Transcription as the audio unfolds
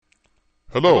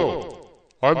Hello,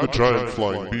 I'm the giant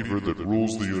flying beaver that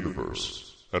rules the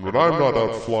universe. And when I'm not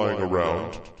out flying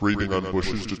around, breathing on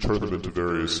bushes to turn them into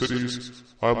various cities,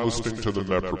 I'm listening to the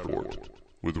MEP Report,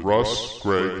 with Russ,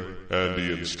 Greg,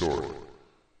 Andy, and Story.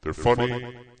 They're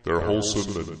funny, they're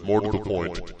wholesome, and more to the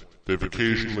point, they've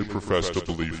occasionally professed a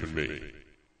belief in me.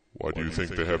 Why do you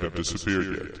think they haven't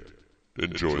disappeared yet?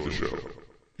 Enjoy the show.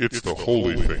 It's the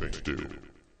holy thing to do.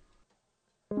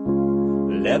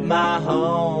 Left my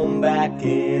home back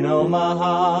in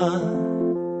Omaha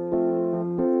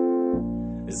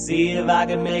to see if I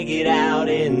could make it out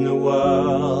in the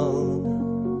world.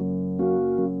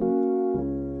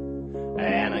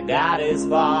 And I got as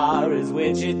far as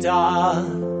Wichita,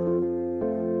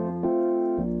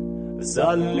 but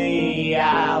suddenly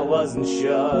I wasn't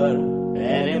sure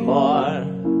anymore.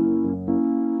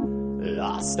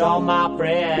 Lost all my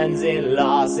friends in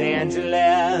Los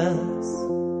Angeles,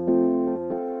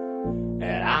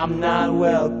 and I'm not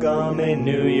welcome in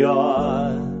New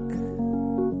York.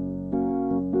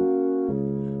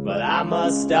 But I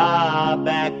must start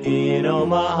back in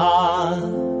Omaha,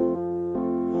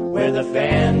 where the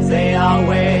fans, they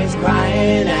always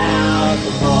crying out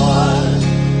for more.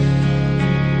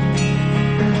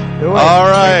 All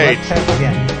right. Let's test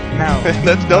again. No.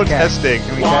 That's no Okay. testing.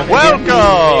 Can we test Welcome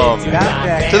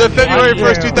again? to the February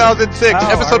 1st, Thank you. 2006,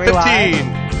 Oh, episode are we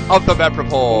 15 of the MEP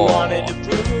Report. Wait,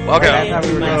 I thought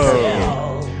we were gonna test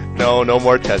again. No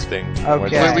more testing.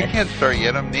 Okay. Wait, we can't start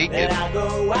yet. I'm naked.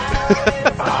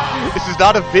 This is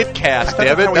not a vidcast,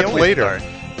 damn it. We That's always later.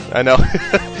 start. I know.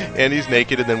 Andy's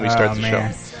naked, and then we start the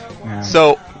man. show. No.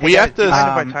 So we have Do you to.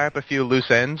 mind if I tie up a few loose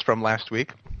ends from last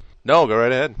week? No, go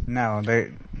right ahead. No,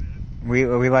 we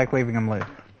like leaving them loose.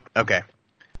 Okay.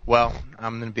 Well,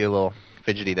 I'm going to be a little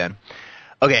fidgety then.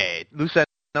 Okay, loose end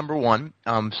number one.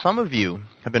 Some of you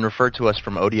have been referred to us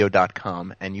from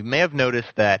Odeo.com, and you may have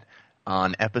noticed that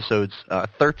on episodes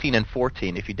 13 and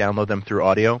 14, if you download them through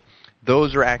audio,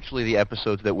 those are actually the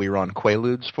episodes that we were on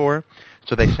Quaaludes for,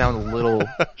 so they sound a little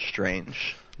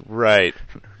strange. Right.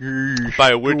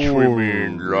 By which we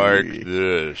mean like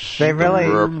this. They really,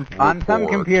 MEP on some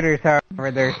Report. computers,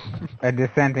 however, there's a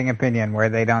dissenting opinion where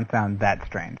they don't sound that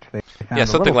strange. They sound Yeah, a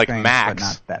something little like strange, Max.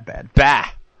 but not that bad.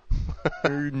 Bah.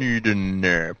 I need a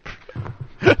nap.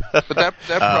 But that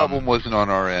problem wasn't on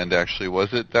our end, actually,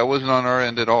 was it? That wasn't on our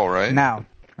end at all, right? No,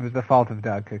 it was the fault of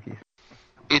dog cookies.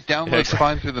 It downloads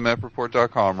fine through the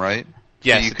mepreport.com, right?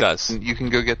 Yes, So it does. You can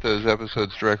go get those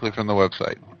episodes directly from the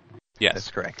website. Yes.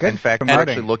 That's correct. Good In fact, we're promoting.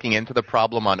 actually looking into the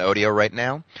problem on Odeo right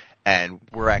now, and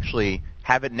we're actually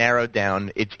have it narrowed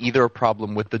down. It's either a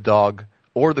problem with the dog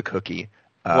or the cookie.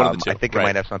 One of the two, I think right. it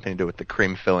might have something to do with the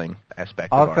cream filling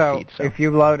aspect of our Also, feed. So. if you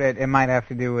load it, it might have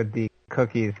to do with the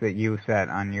cookies that you set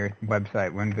on your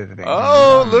website when visiting.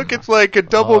 Oh, look, it's like a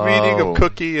double meaning Oh. of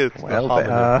cookie. It's Well, the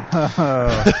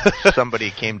homonym. Somebody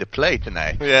came to play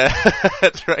tonight. Yeah,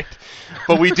 that's right.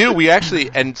 But we actually,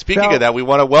 and speaking So- of that, we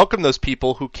want to welcome those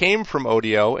people who came from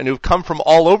Odeo and who've come from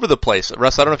all over the place.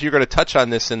 Russ, I don't know if you're going to touch on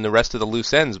this in the rest of the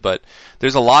loose ends, but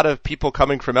there's a lot of people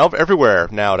coming from everywhere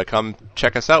now to come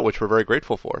check us out, which we're very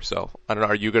grateful for. So, I don't know,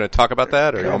 are you going to talk about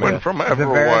that? Or you want me Coming to- from the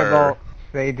everywhere. variable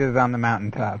sages on the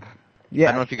mountaintop. I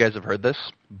don't know Yeah, if you guys have heard this,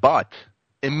 but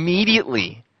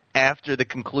immediately after the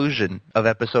conclusion of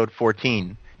episode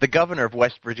 14, the governor of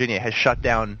West Virginia has shut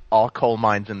down all coal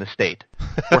mines in the state.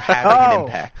 We're having an Oh.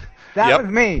 impact. that Yep. was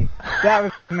me. That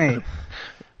was me.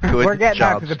 Good We're getting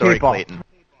job, out to the Story people. Clayton.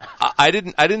 I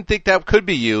didn't think that could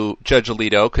be you, Judge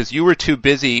Alito, because you were too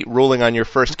busy ruling on your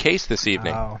first case this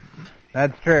evening. Oh,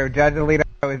 that's true. Judge Alito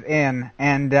is in,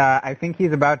 and I think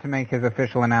he's about to make his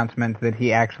official announcement that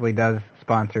he actually does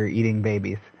sponsor eating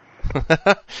babies.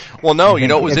 Well, no, you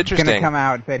know what was It's going to interesting? come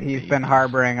out that he's been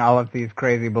harboring all of these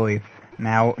crazy beliefs.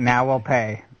 Now we'll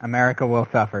pay. America will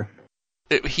suffer.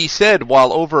 He said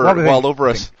while over What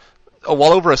was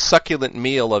while over a succulent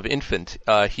meal of infant,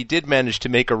 he did manage to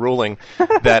make a ruling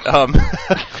that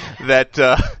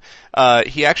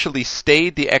he actually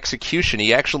stayed the execution.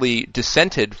 He actually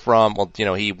dissented from,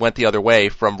 he went the other way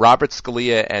from Robert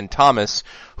Scalia and Thomas,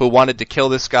 who wanted to kill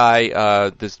this guy.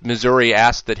 This Missouri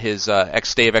asked that his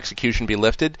stay of execution be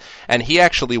lifted, and he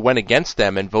actually went against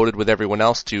them and voted with everyone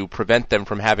else to prevent them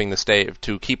from having the stay,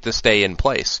 to keep the stay in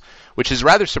place, which is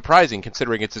rather surprising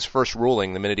considering it's his first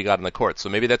ruling the minute he got in the court. So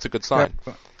maybe that's a good sign.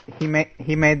 He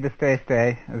made the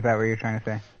stay. Is that what you're trying to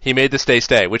say? He made the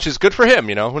stay, which is good for him.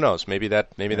 Who knows? Maybe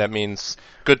that means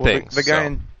good Well, things. the guy so.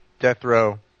 in death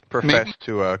row professed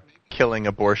to killing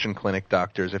abortion clinic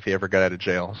doctors if he ever got out of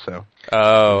jail, so Oh,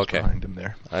 I was okay. behind him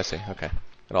there. I see. Okay.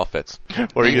 It all fits.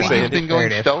 What were you going to say, He's been Andy?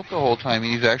 going stealth the whole time,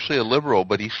 and he's actually a liberal,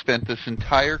 but he spent this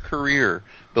entire career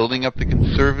building up the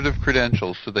conservative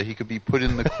credentials so that he could be put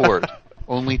in the court,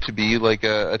 only to be like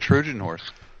a Trojan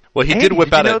horse. Well, he Hey, did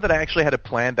whip out Did you know that I actually had a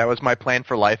plan? That was my plan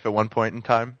for life at one point in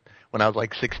time. When I was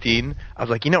like 16, I was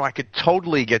like, I could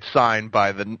totally get signed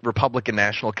by the Republican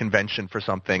National Convention for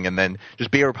something and then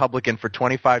just be a Republican for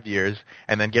 25 years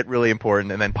and then get really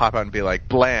important and then pop out and be like,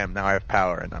 blam, now I have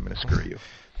power and I'm going to screw you.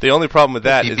 The only problem with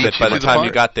that He is beat that by you the to the time you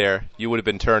punch. got there, you would have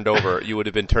been turned over. You would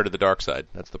have been turned to the dark side.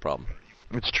 That's the problem.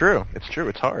 It's true. It's true.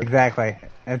 It's hard. Exactly.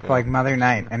 It's like Mother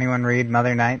Night. Anyone read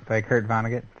Mother Night by Kurt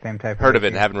Vonnegut? Same type of Heard of it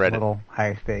and issue. haven't read A it. little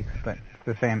higher stakes, but it's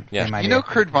the same idea. You know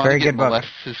Kurt Very Vonnegut good book.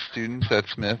 molests his students at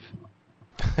Smith?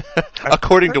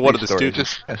 According to heard one of these the stories.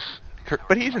 students. Yes.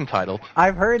 But he's entitled.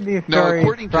 I've heard these No, stories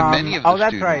according to from... many of the oh,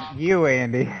 that's students. right. You,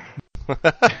 Andy.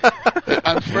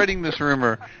 I'm spreading this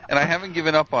rumor, and I haven't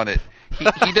given up on it.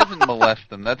 He doesn't molest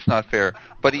them. That's not fair.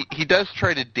 But he does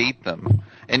try to date them,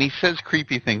 and he says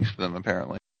creepy things to them,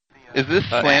 apparently. Is this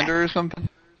slander or something?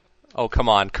 Oh, come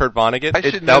on. Kurt Vonnegut? I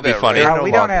should That know would be that, funny. right? Oh,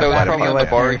 we don't have That was that probably many on the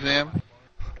bar listeners. exam.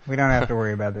 We don't have to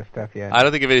worry about this stuff yet. I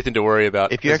don't think of anything to worry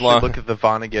about. If you as actually long- look at the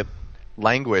Vonnegut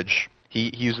language,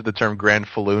 he uses the term grand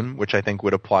falloon, which I think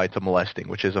would apply to molesting,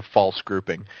 which is a false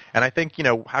grouping. And I think,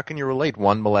 how can you relate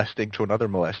one molesting to another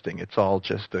molesting? It's all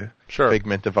just a Sure.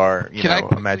 figment of our, Can I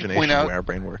quickly imagination, point out- the way our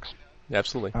brain works.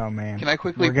 Absolutely. Oh, man. Can I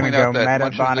quickly We're gonna point out go that Meta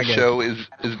much of the Vonnegut. show is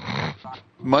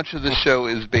much of the show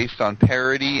is based on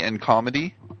parody and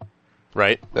comedy.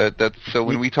 Right. That's so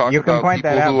when we talk you can about point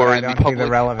people that out, who but are I in the don't see the public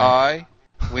relevance. eye,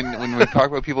 when we talk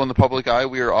about people in the public eye,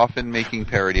 we are often making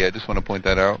parody. I just want to point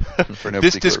that out for no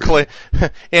This particular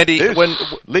disclaimer, Andy, This when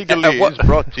legally what- is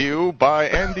brought to you by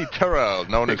Andy Terrell,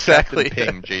 known as Exactly.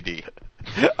 Captain Ping, JD.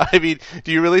 I mean,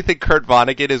 do you really think Kurt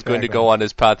Vonnegut is going to go on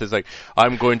his path as like,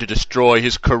 I'm going to destroy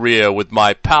his career with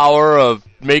my power of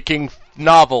making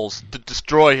novels to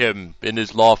destroy him in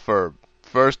his law firm?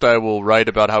 First, I will write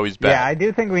about how he's bad. Yeah, I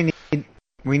do think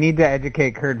we need to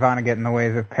educate Kurt Vonnegut in the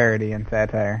ways of parody and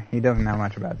satire. He doesn't know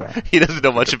much about that. He doesn't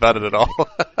know much about it at all.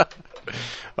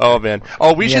 Oh, man.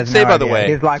 Oh, we He should has say, no by the idea.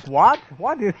 way, He's like, what?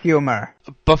 What is humor?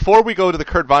 before we go to the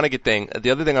Kurt Vonnegut thing, the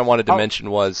other thing I wanted to Oh.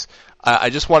 mention was I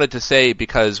just wanted to say,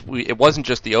 because it wasn't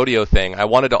just the audio thing, I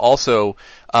wanted to also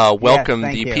welcome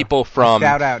Yes, thank the you. people from...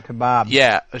 Shout out to Bob.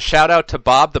 Yeah, a shout out to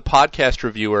Bob, the podcast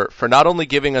reviewer, for not only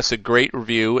giving us a great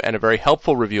review and a very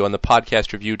helpful review on the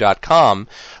podcastreview.com,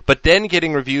 but then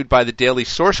getting reviewed by the Daily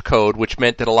Source Code, which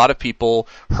meant that a lot of people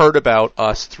heard about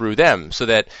us through them. So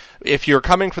that if you're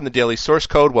coming from the Daily Source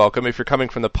Code, welcome. If you're coming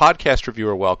from the podcast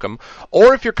reviewer, welcome.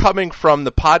 Or if you're coming from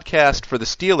the podcast for the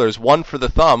Steelers, One for the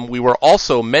Thumb, we were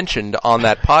also mentioned on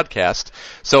that podcast.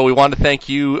 So we want to thank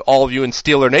you, all of you in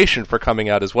Steeler Nation, for coming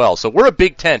out as well. So we're a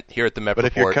big tent here at the Met But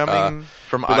if you're Report. coming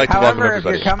from we'd like to welcome However, if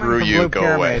everybody. you're coming Screw from you, Blue go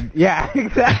Pyramid, away. yeah,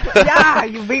 exactly. Yeah,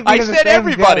 you beat me I to the said same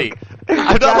everybody. joke.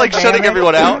 I'm not like God shutting damn it.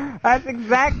 everyone out. That's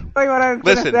exactly what I was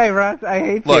going Listen. to say, Russ. I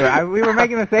hate Look. you. We were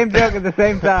making the same joke at the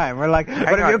same time. We're like, but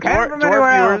Hang if on, you do came our- from do our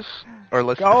anywhere viewers else, or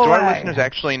listeners, Go do our away. listeners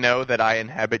actually know that I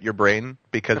inhabit your brain?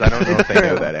 Because I don't know if they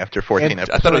know that after 14 it's episodes.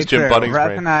 I thought it was Jim true. Bunning's Russ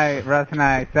brain. Russ and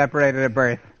I separated at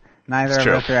birth. Neither It's of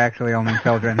true. us are actually only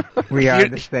children. We are Here-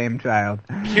 the same child.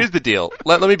 Here's the deal.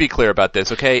 Let me be clear about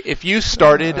this, okay? If you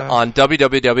started on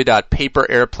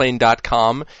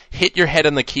www.paperairplane.com, hit your head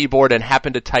on the keyboard and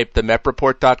happen to type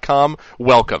themepreport.com,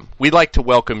 welcome. We'd like to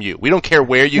welcome you. We don't care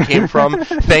where you came from.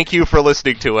 Thank you for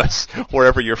listening to us,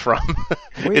 wherever you're from.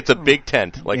 It's a big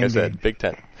tent, like I said, Indeed. big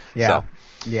tent. Yeah. So,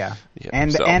 Yeah. Yeah,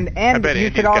 And so- and I bet you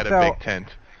Andy's could got also a big tent.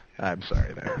 I'm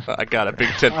sorry there. I got a big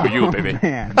tent for you, baby.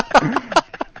 Man.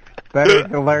 Better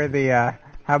to lure the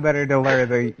how better to lure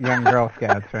the young Girl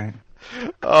Scouts, right?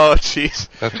 Oh, jeez.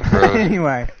 That's gross.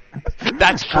 Anyway.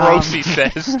 That's gross, he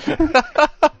says.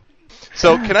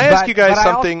 So, can I ask you guys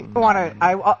something?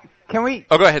 Can we?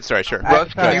 Oh, go ahead. Sorry, sure.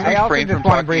 Russ, sorry, can I you also refrain just from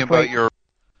wanna talking briefly- about your...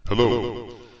 Hello.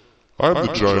 I'm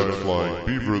the giant flying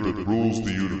beaver that rules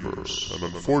the universe, and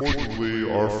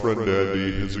unfortunately our friend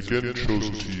Andy has again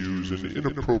chosen to use an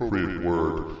inappropriate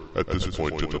word at this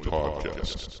point in the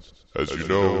podcast. As you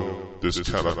know, this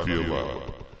cannot be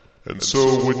allowed. And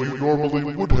so when you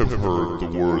normally would have heard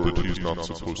the word that he's not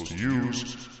supposed to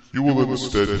use, you will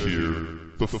instead hear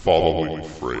the following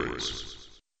phrase.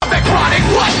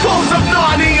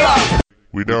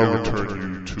 We now return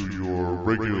you to your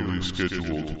regularly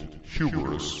scheduled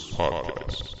humorous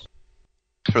podcast.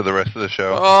 for the rest of the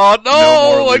show. Oh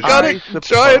no! I got a I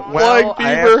giant well, flying I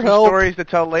have beaver. some Help! stories to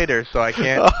tell later, so I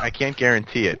can't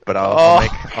guarantee it, but I'll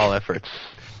make all efforts.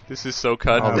 This is so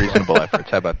cut. All reasonable efforts.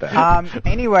 How about that?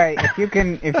 Anyway, if you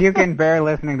can bear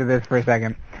listening to this for a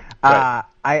second,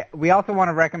 we also want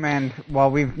to recommend. Well,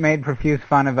 we've made profuse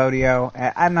fun of Odeo.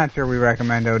 I'm not sure we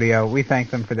recommend Odeo. We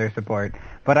thank them for their support,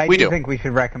 but I do think we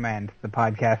should recommend the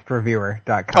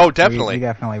podcastreviewer.com. Oh, definitely. We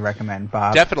definitely recommend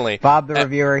Bob. Definitely, Bob the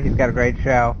Reviewer. He's got a great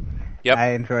show. Yep.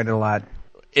 I enjoyed it a lot.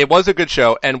 It was a good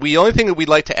show, and the only thing that we'd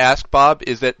like to ask Bob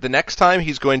is that the next time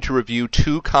he's going to review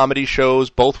 2 comedy shows,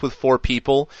 both with 4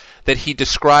 people, that he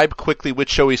describe quickly which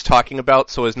show he's talking about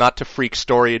so as not to freak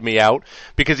Story and me out,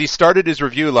 because he started his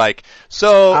review like,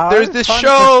 there's this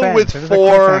show with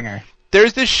 4...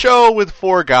 There's this show with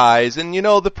 4 guys, and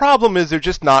the problem is they're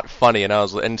just not funny.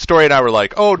 And Story and I were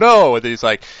like, oh no. And he's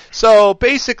like, so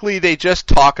basically they just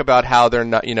talk about how they're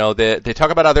not, they talk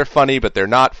about how they're funny, but they're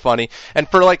not funny. And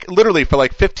literally for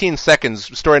 15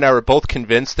 seconds, Story and I were both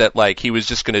convinced that he was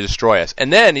just going to destroy us.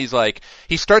 And then he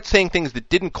starts saying things that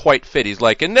didn't quite fit. He's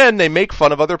like, and then they make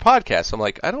fun of other podcasts. I'm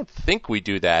like, I don't think we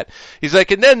do that. He's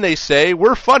like, and then they say,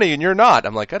 we're funny and you're not.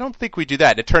 I'm like, I don't think we do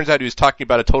that. And it turns out he was talking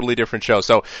about a totally different show.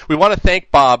 So we want to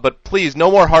thank Bob, but please, no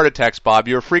more heart attacks, Bob.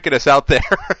 You were freaking us out there.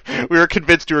 We were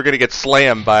convinced you were going to get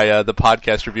slammed by the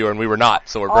podcast reviewer, and we were not,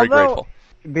 so we're very grateful.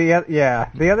 The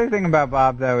other thing about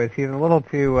Bob, though, is he's a little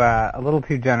too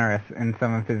generous in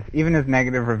some of his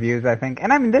negative reviews, I think.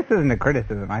 And I mean, this isn't a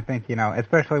criticism. I think,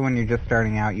 especially when you're just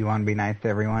starting out, you want to be nice to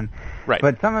everyone. Right.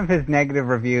 But some of his negative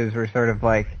reviews were sort of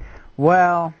like,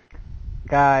 well,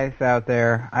 guys out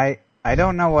there, I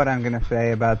don't know what I'm going to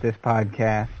say about this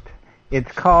podcast.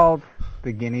 It's called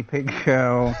The Guinea Pig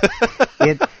Show.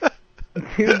 It's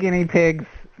 2 guinea pigs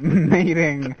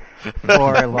mating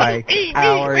for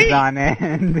hours on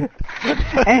end.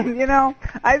 And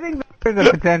I think there's a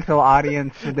potential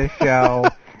audience for this show.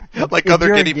 Like if other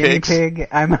you're guinea a guinea pigs. Pig,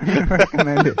 I might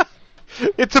recommend it.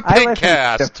 It's a pig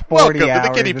cast. Welcome to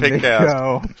the Guinea Pig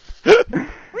Cast.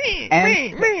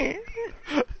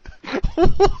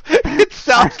 It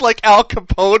sounds like Al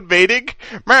Capone mating.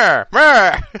 Mer,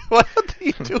 mer. What are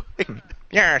you doing?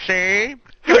 Yeah, see?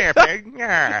 Come here, pig.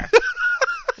 Yeah.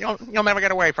 You'll never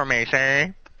get away from me,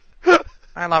 see?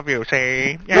 I love you,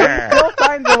 see? Yeah. He still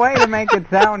finds a way to make it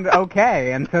sound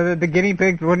okay, and so that the guinea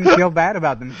pigs wouldn't feel bad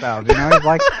about themselves. He's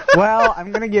like, well,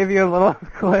 I'm going to give you a little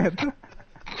clip.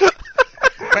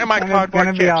 Where my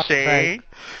cardboard chips, see? Right.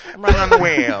 Run on the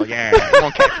wheel, yeah. You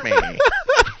won't catch me.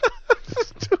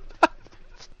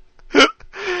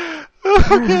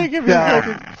 Okay, give me a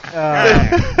second.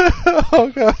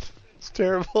 Oh god, it's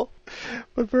terrible,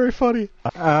 but very funny.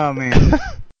 Oh man.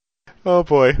 Oh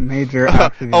boy. Major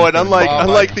oxygen. And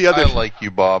unlike the other, I like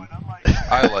you, Bob.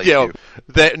 I like you.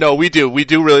 No, we do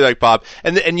really like Bob.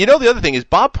 And the other thing is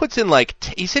Bob puts in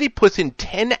he said he puts in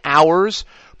 10 hours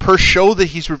per show that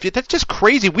he's reviewed. That's just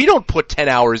crazy. We don't put 10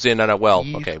 hours in on it. Well,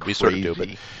 okay, we sort of do, but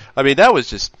I mean that was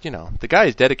just the guy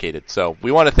is dedicated. So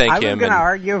we want to thank him. I was going to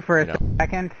argue for a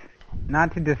second.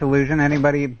 Not to disillusion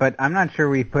anybody, but I'm not sure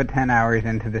we put 10 hours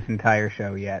into this entire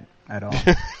show yet at all.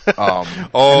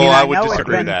 I would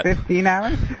disagree with that. 15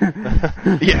 hours?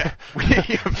 Yeah.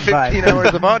 15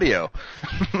 hours of audio.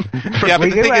 Yeah,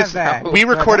 but the thing is, we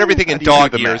record everything in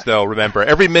dog years, though, remember.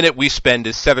 Every minute we spend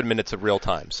is 7 minutes of real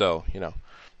time, so,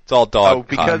 it's all dog. Oh,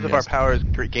 because of our powers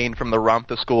gained from the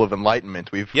Ramtha School of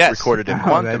Enlightenment, we've recorded in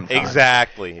quantum time.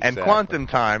 Exactly. And quantum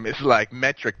time is like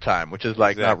metric time, which is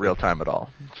not real time at all.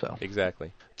 So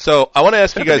exactly. So I want to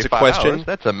ask you guys a question. Hours,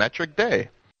 that's a metric day.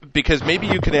 Because maybe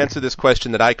you can answer this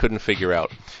question that I couldn't figure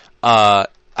out. I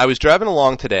was driving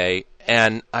along today,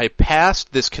 and I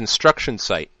passed this construction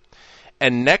site.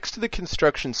 And next to the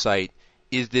construction site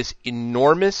is this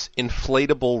enormous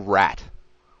inflatable rat.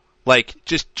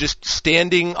 Just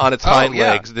standing on its hind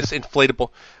legs, this inflatable...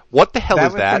 What the hell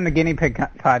is that? That was from the Guinea Pig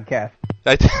podcast.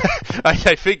 I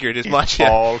figured as much. It's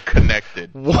all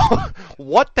connected.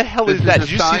 What the hell is that?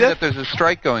 Did you see that? There's a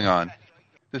strike going on.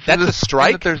 That's a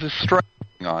strike? There's a strike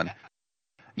going on.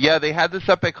 Yeah, they had this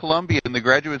up at Columbia, and the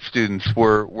graduate students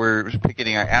were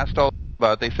picketing. I asked all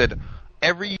about it. They said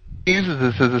every uses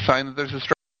this as a sign that there's a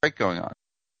strike going on.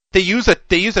 They use a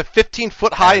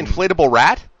 15-foot high inflatable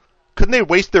rat? Couldn't they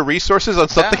waste their resources on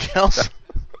something else?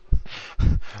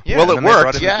 Yeah, well, it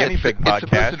worked. Yeah, it's supposed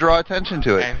to draw attention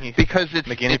to it because it's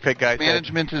the guinea pig guy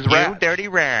management is rat. You dirty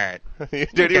rat. You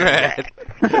dirty rat.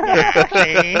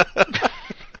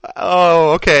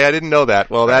 Oh, okay. I didn't know that.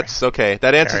 Well, that's okay.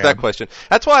 That answers that question.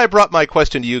 That's why I brought my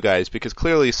question to you guys, because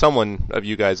clearly someone of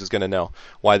you guys is going to know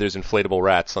why there's inflatable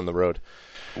rats on the road.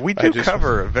 We do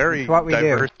cover a very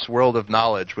diverse world of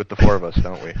knowledge with the four of us,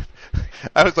 don't we?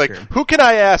 I was like, who can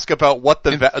I ask about what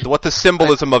the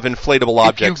symbolism of inflatable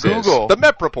objects is? The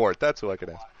MEP report. That's who I could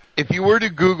ask. If you were to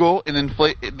Google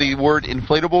the word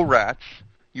inflatable rats,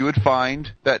 you would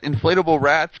find that inflatable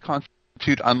rats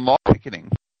constitute unlawful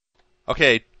picketing.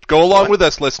 Okay, go along with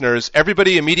us, listeners.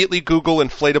 Everybody immediately Google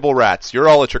inflatable rats. You're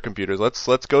all at your computers.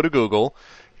 Let's go to Google.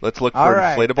 Let's look for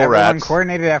inflatable everyone, rats.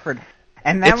 Coordinated effort.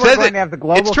 And then It we're says going it. to have the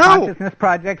Global It's true. Consciousness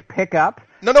Project pick up.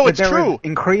 No, that it's there true. was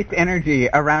increased energy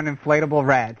around inflatable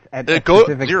rats at a Go-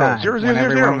 specific Zero, time. zero, when zero,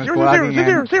 everyone zero, was zero, logging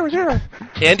zero, in. zero, zero.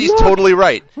 Andy's totally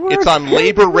right. It's on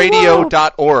changing the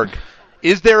laborradio.org.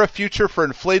 Is there a future for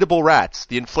inflatable rats?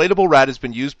 The inflatable rat has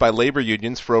been used by labor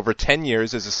unions for over 10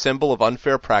 years as a symbol of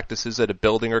unfair practices at a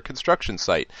building or construction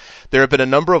site. There have been a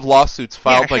number of lawsuits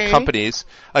filed by companies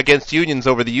against unions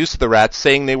over the use of the rats,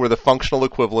 saying they were the functional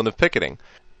equivalent of picketing.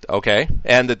 Okay,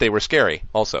 and that they were scary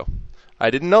also. I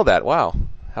didn't know that. Wow.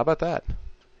 How about that?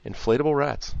 Inflatable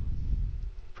rats.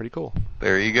 Pretty cool.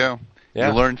 There you go. Yeah.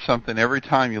 You learn something every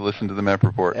time you listen to the Met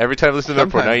Report. Every time I listen to the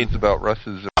report, Sometimes now it's about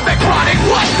Russ's...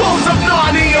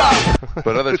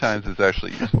 but other times it's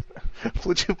actually useful.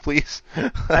 would you please?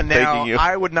 And Thanking now, you.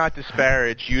 I would not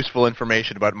disparage useful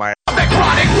information about my...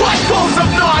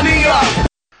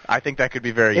 I think that could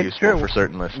be very It's useful true. for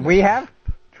certain listeners. We have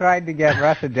tried to get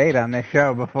Russ a date on this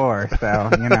show before,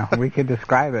 so, we could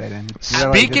describe it. And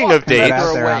really Speaking just of put it dates-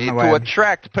 out there on the to web.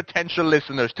 attract potential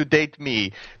listeners to date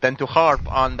me than to harp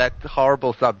on that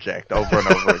horrible subject over and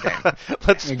over again.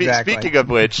 Exactly. Speaking of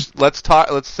which, let's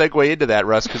segue into that,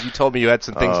 Russ, because you told me you had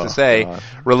some things to say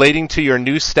relating to your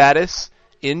new status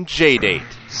in JDate.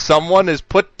 Someone has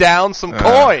put down some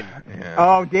coin. Yeah.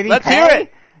 Oh, did he Let's pay? hear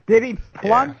it. Did he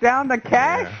plunk down the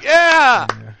cash? Yeah.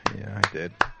 Yeah, I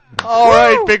did. All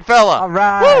right, big fella. All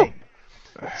right.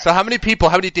 Woo! So how many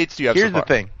dates do you have Here's so far? the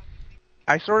thing.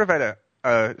 I sort of had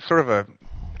a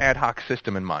ad hoc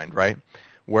system in mind, right?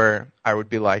 Where I would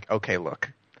be like, okay, look,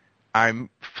 I'm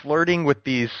flirting with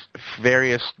these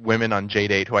various women on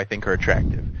JDate who I think are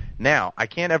attractive. Now, I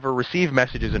can't ever receive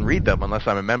messages and read them unless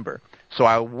I'm a member. So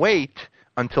I'll wait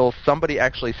until somebody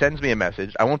actually sends me a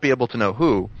message. I won't be able to know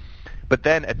who. But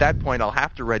then at that point, I'll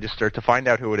have to register to find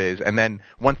out who it is. And then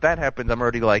once that happens, I'm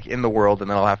already in the world, and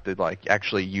then I'll have to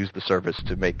actually use the service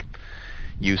to make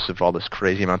use of all this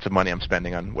crazy amounts of money I'm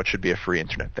spending on what should be a free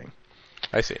internet thing.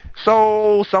 I see.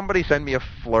 So somebody sent me a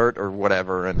flirt or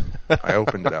whatever, and I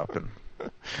opened it up, and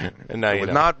And now it you was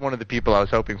know. not one of the people I was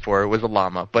hoping for. It was a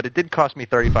llama, but it did cost me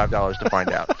 $35 to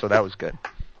find out, so that was good.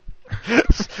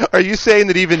 Are you saying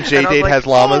that even And I was JDate like, has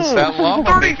llamas? "Oh, That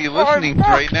llama may be listening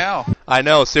right now. I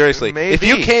know, seriously. Maybe. If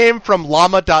you came from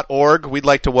llama.org, we'd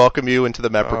like to welcome you into the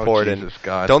Met Oh, Report. Jesus And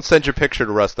God. don't send your picture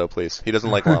to Russ, though, please. He doesn't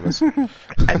like llamas.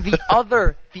 And the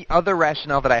other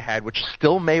rationale that I had, which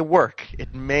still may work,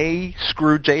 it may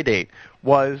screw JDate,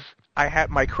 was I had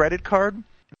my credit card.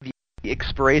 The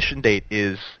expiration date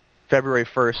is February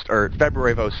 1st or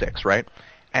February of 06, right?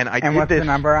 And I did what's the this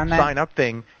number on that? sign up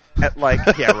thing at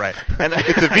yeah, right. And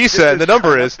It's a Visa, and the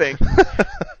number is. thing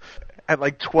at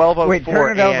 12:04 Wait,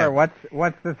 turn it a.m. over.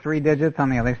 What's the 3 digits on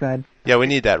the other side? Yeah, we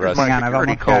need that, Russ. My Hang on, I've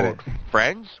security almost got code.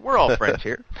 Friends? We're all friends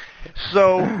here.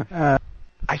 So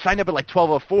I signed up at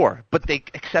 12:04, but they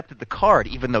accepted the card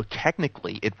even though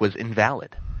technically it was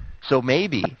invalid. So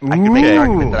maybe I could make an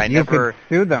argument that I you never could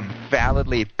sue them.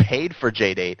 validly paid for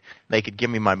JDate. They could give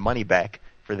me my money back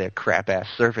for their crap-ass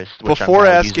service, which Before I'm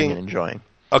now asking- using and enjoying.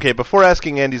 Okay, before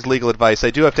asking Andy's legal advice,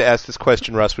 I do have to ask this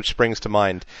question, Russ, which springs to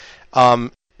mind.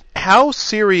 How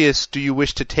serious do you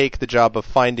wish to take the job of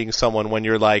finding someone when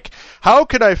you're like, how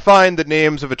can I find the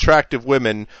names of attractive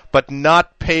women but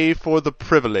not pay for the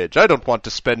privilege? I don't want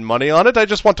to spend money on it. I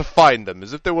just want to find them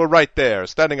as if they were right there,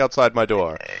 standing outside my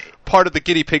door. Part of the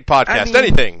Guinea Pig podcast. mean-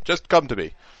 Anything. Just come to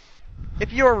me.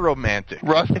 If you're a romantic,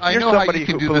 Russ, if I you're know how somebody you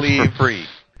can who do this for believes free.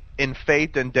 in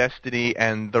fate and destiny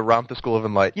and the Romp the School of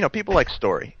Enlight, people like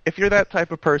Story. If you're that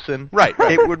type of person, Right.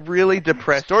 it would really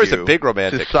depress Story's you a big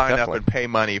romantic, to sign definitely. up and pay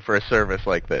money for a service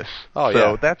like this. Oh,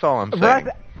 so yeah. that's all I'm saying.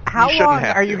 Russ, how You shouldn't long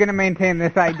have are you to. going to maintain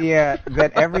this idea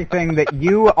that everything that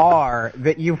you are,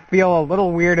 that you feel a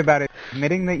little weird about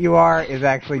admitting that you are, is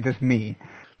actually just me?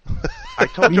 I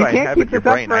told you, You I can't inhabit keep your this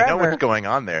up brain. I know forever. what's going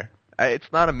on there.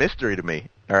 It's not a mystery to me.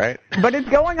 All right. But it's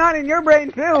going on in your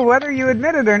brain, too, whether you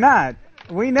admit it or not.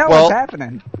 We know Well, what's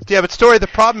happening. Yeah, but Story, the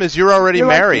problem is you're already You're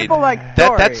like married. people like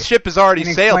that Story ship has already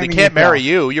in sailed. He explaining can't marry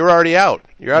yourself. you. You're already out.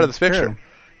 You're out of this It's picture. true.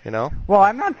 You know? Well,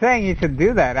 I'm not saying he should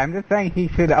do that. I'm just saying he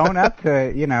should own up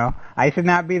to, I should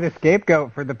not be the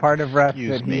scapegoat for the part of Russ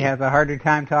Excuse that me. he has a harder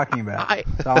time talking about.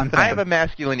 That's all I'm saying. I have a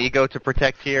masculine ego to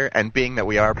protect here, and being that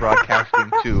we are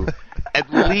broadcasting to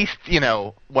at least,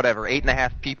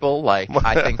 8.5 people, I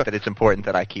think that it's important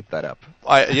that I keep that up.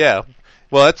 Yeah.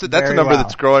 Well, that's a Very number well.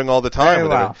 that's growing all the time. Very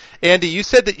well. Andy, you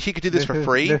said that he could do this for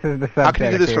free. This is the How can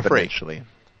he do this for subtext free? Actually,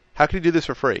 How can he do this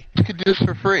for free? You could do this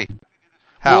for free.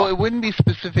 How? Well, it wouldn't be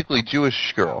specifically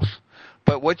Jewish girls.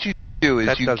 But what you do is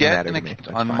That you doesn't get matter an to me. account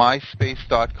That's on fine.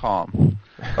 MySpace.com.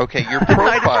 Okay, your I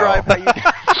profile drive by you.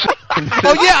 consists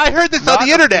Oh yeah, I heard this not on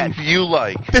the of internet. things you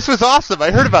like. This was awesome.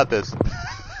 I heard about this.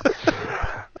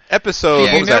 Episode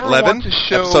Yeah, what was you that? never 11. want to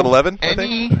show Episode 11. I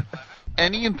think.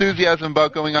 any enthusiasm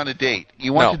about going on a date.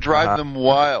 You want No. to drive them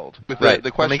wild with Right. the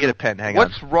Let question. me get a pen. Hang on.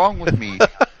 What's wrong with me?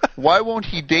 Why won't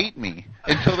he date me?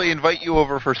 Until they invite you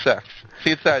over for sex.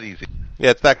 See, it's that easy.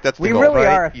 Yeah, it's that's the We goal. really Right,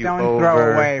 are a you stone's throw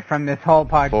over away from this whole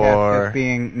podcast for just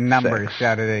being numbers sex.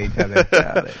 shouted at each other.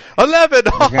 Got it. 11.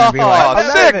 gonna be like,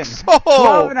 11, 6.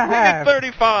 12 and a half,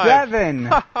 35.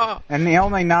 7. And the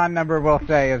only non-number we'll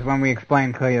say is when we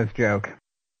explain Cleo's joke.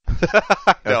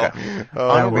 No. Okay. Oh,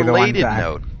 On a That'll be the one related time.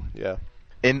 note, yeah.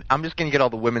 and I'm just going to get all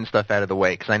the women stuff out of the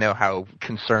way because I know how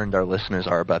concerned our listeners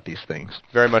are about these things.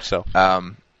 Very much so.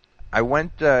 I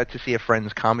went to see a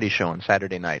friend's comedy show on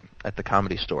Saturday night at the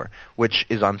Comedy Store, which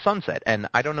is on Sunset. And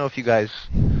I don't know if you guys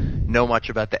know much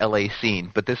about the LA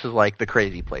scene, but this is like the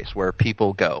crazy place where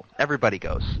people go. Everybody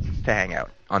goes to hang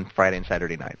out on Friday and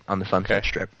Saturday night on the Sunset Okay.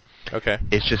 Strip. Okay.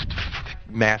 It's just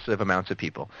massive amounts of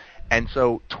people. And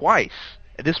so twice,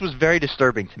 this was very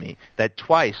disturbing to me, that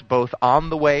twice, both on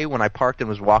the way when I parked and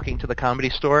was walking to the Comedy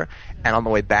Store and on the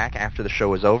way back after the show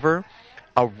was over,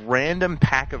 a random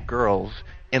pack of girls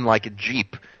in like a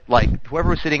Jeep, like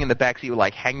whoever was sitting in the back seat would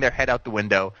like hang their head out the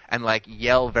window and like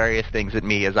yell various things at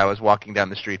me as I was walking down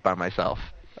the street by myself.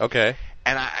 Okay.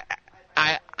 And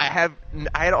I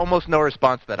had almost no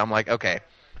response to that. I'm like, okay,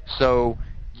 so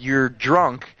you're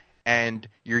drunk and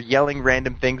you're yelling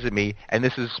random things at me, and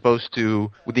this is supposed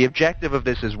to. The objective of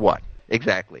this is what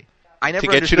exactly? I never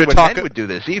get you understood to when talk- men would do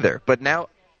this either, but now.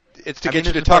 It's to I get mean,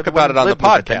 you this to is part talk of about it on the women's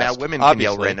live movement, podcast. and now women obviously.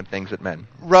 can yell random things at men.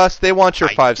 Russ, they want your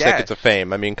I 5 guess. seconds of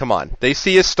fame. I mean, come on. They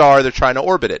see a star, they're trying to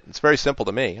orbit it. It's very simple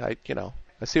to me. I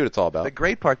see what it's all about. The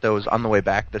great part, though, is on the way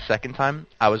back the second time,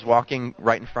 I was walking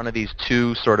right in front of these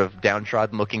two sort of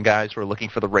downtrodden-looking guys who were looking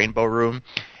for the Rainbow Room,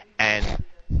 and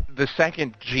the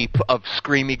second Jeep of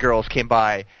screamy girls came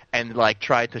by and, like,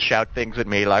 tried to shout things at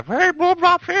me, like, hey, blah,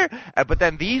 blah, here. But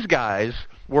then these guys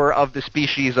were of the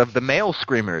species of the male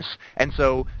screamers, and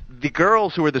so the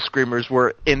girls who were the screamers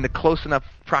were in the close enough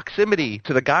proximity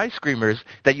to the guy screamers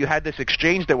that you had this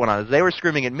exchange that went on. They were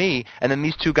screaming at me, and then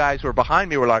these two guys who were behind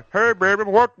me were like, hey, baby,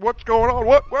 what's going on?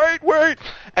 What? Wait.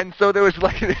 And so there was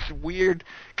like this weird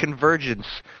convergence.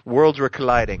 Worlds were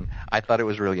colliding. I thought it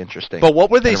was really interesting. But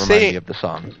what were they And it reminded saying? me of the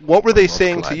song. What were they Worlds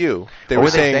saying to Collide. you? They What were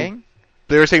were they saying?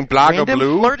 They were saying black or Random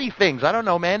blue. flirty things. I don't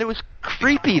know, man. It was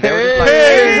creepy. They were just like,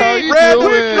 Hey, how you random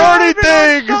doing? flirty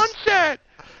 "Driving on things. Sunset."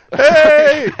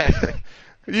 Hey,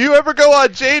 you ever go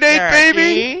on J-Date,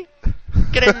 baby?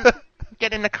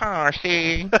 Get in the car,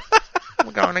 see?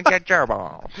 We're going to get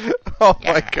gerbils. Oh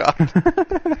my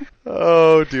God.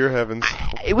 Oh dear heavens.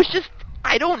 It was just,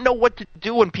 I don't know what to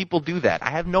do when people do that. I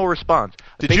have no response.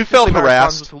 Did you Basically, feel my response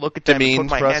harassed, was to look at them and demeaned,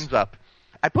 put my Russ? hands up.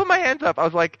 I put my hands up. I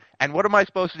was like, and what am I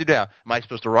supposed to do now? Am I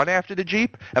supposed to run after the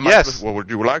Jeep? Am I Yes. supposed, well, would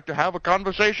you like to have a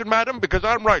conversation, madam? Because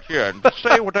I'm right here, and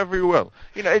say whatever you will.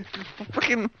 You know, it's a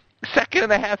freaking second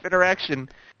and a half interaction,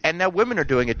 and now women are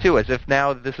doing it too, as if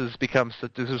now this has become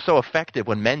this was so effective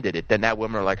when men did it, that now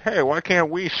women are like, hey, why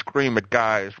can't we scream at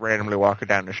guys randomly walking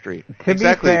down the street? To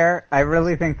Exactly. be fair, I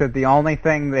really think that the only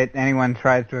thing that anyone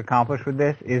tries to accomplish with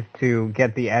this is to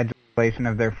get the adulation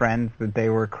of their friends that they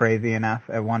were crazy enough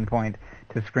at one point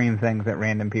to scream things at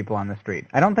random people on the street.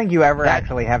 I don't think you ever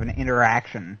actually have an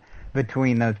interaction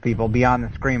between those people beyond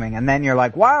the screaming, and then you're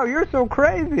like, wow, you're so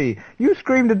crazy. You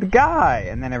screamed at the guy,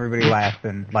 and then everybody laughs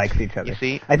and likes each other. You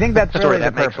see? I think that's Sorry, really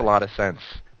that the makes purpose. a lot of sense.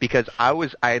 Because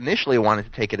I initially wanted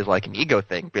to take it as like an ego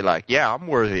thing, be like, yeah, I'm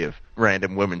worthy of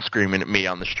random women screaming at me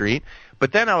on the street.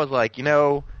 But then I was like, you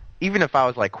know, even if I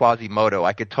was like Quasimodo,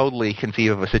 I could totally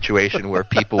conceive of a situation where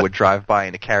people would drive by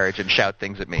in a carriage and shout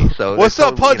things at me. So What's that's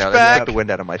up, totally, let me Punchback? have the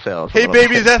wind out of my sails. a Hey little baby,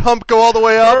 bit. does that hump go all the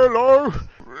way up? Hello?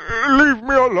 Leave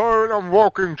me alone. I'm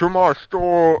walking to my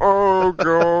store. Oh,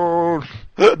 God.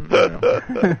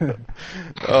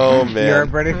 Oh You're a man.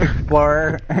 British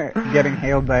explorer getting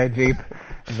hailed by a Jeep.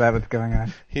 Is that what's going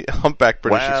on? Humpback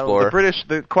British well, Explorer.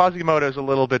 the Quasimodo is a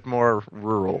little bit more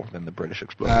rural than the British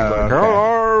Explorer. Oh, okay.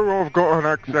 Hello, I've got an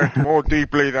accent more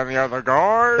deeply than the other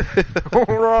guy. All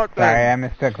right, Sorry, I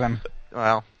mistook them.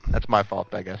 Well, that's my fault,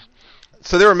 I guess.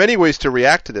 So there are many ways to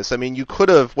react to this. I mean,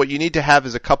 what you need to have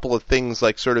is a couple of things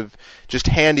like sort of just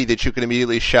handy that you can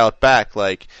immediately shout back,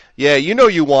 like, yeah, you know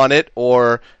you want it,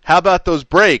 or how about those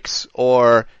brakes,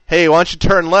 or hey, why don't you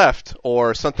turn left,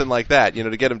 or something like that,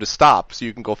 to get them to stop so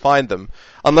you can go find them.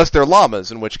 Unless they're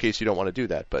llamas, in which case you don't want to do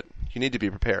that, but you need to be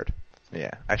prepared.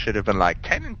 Yeah, I should have been like,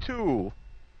 10 and 2.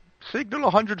 Signal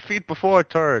 100 feet before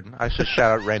turn. I should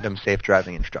shout out random safe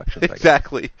driving instructions.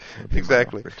 Exactly.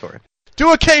 Exactly.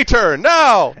 Do a K-turn!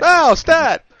 Now!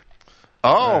 Stat!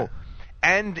 Oh,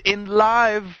 and in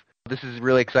live, this is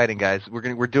really exciting, guys.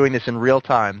 We're doing this in real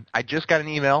time. I just got an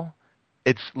email.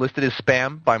 It's listed as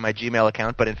spam by my Gmail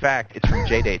account, but in fact, it's from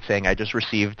JDate saying I just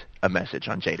received a message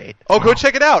on JDate. Oh, go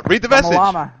check it out. Read the message.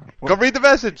 Go read the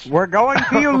message. We're going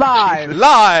to you live.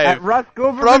 Live! At Russ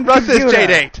Gooberman's from Russ's computer.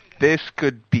 JDate. This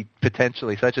could be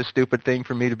potentially such a stupid thing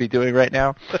for me to be doing right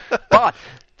now,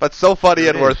 but so funny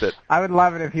and worth it. I would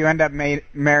love it if you end up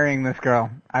marrying this girl.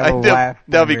 I will laugh.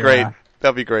 That'd be great.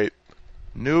 That'd be great.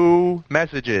 New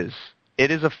messages.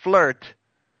 It is a flirt.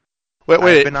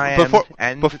 Wait.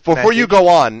 Before you go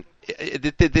on,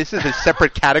 this is a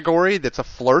separate category that's a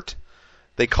flirt?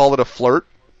 They call it a flirt?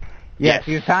 Yes,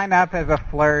 you sign up as a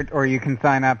flirt, or you can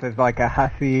sign up as like a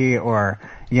hussy, or,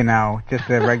 just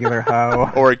a regular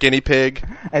hoe. Or a guinea pig.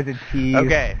 As a tease.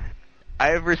 Okay. I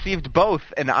have received both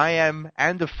an IM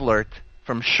and a flirt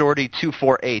from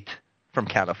Shorty248 from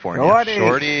California.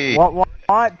 Shorty.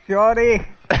 What, Shorty?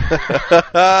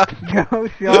 Go,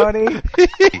 Shorty.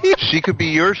 She could be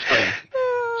your Shorty.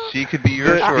 She could be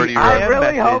your Shorty. I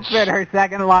really hope that her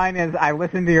second line is, I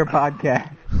listen to your podcast.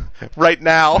 Right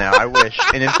now. No, I wish.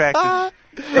 And in fact,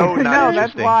 it's so not No, interesting.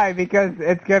 that's why, because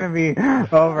it's going to be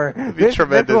over. This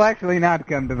will actually not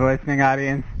come to the listening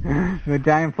audience. The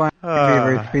giant flying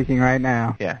beaver is speaking right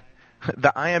now. Yeah.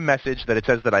 The IM message that it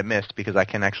says that I missed, because I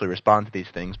can actually respond to these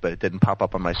things, but it didn't pop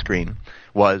up on my screen,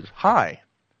 was, hi.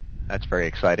 That's very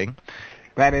exciting.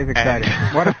 That is exciting.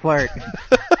 What a flirt.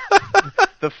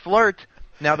 The flirt...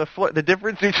 Now, the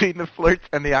difference between the flirts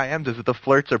and the IMs is that the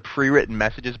flirts are pre-written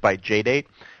messages by JDate,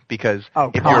 because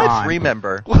if you're a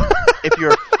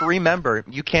free member,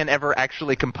 you can't ever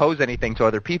actually compose anything to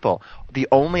other people. The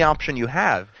only option you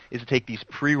have is to take these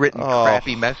pre-written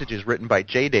crappy messages written by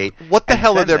JDate. What the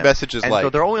hell are their messages and like?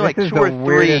 So they're only like 2 or 3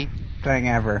 weirdest thing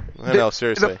ever. I know,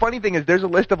 seriously. The funny thing is there's a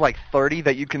list of like 30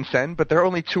 that you can send, but there are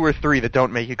only 2 or 3 that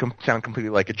don't make you sound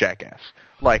completely like a jackass.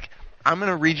 Like, I'm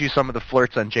going to read you some of the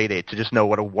flirts on JDate to just know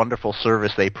what a wonderful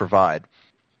service they provide.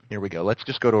 Here we go. Let's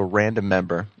just go to a random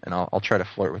member, and I'll try to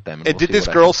flirt with them. And did this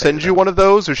girl send you one of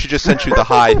those, or she just sent you the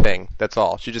hi thing? That's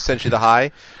all. She just sent you the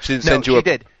hi? She didn't send you she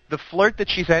did. The flirt that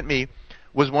she sent me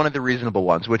was one of the reasonable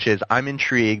ones, which is, I'm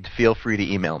intrigued, feel free to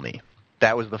email me.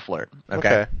 That was the flirt.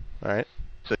 Okay. All right.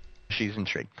 So she's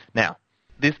intrigued. Now,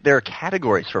 there are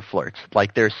categories for flirts.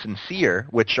 Like, there's sincere,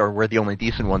 which are where the only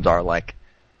decent ones are, like,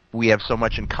 we have so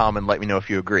much in common, let me know if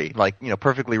you agree. Like,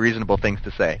 perfectly reasonable things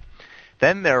to say.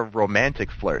 Then there are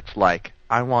romantic flirts, like,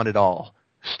 I want it all,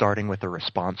 starting with a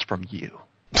response from you.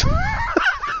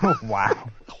 Wow.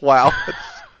 Wow.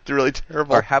 That's really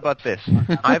terrible. Or how about this?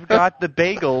 I've got the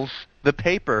bagels, the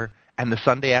paper, and the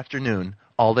Sunday afternoon.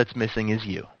 All that's missing is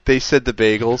you. They said the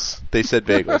bagels. They said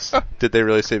bagels. Did they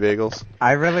really say bagels?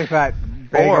 I really thought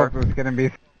bagels was going to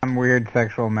be some weird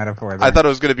sexual metaphor there. I thought it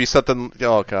was going to be something...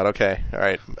 Oh, God, okay. All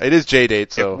right. It is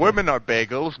JDate, so... If women are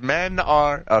bagels, men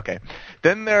are... Okay.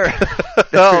 Then there's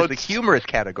the humorous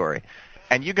category.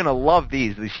 And you're going to love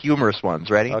these humorous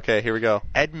ones. Ready? Okay, here we go.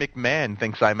 Ed McMahon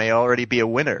thinks I may already be a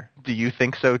winner. Do you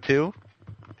think so, too?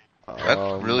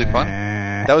 That's really fun.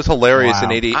 That was hilarious Wow.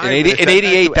 in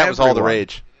 88, that was all the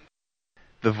rage.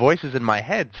 The voices in my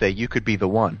head say you could be the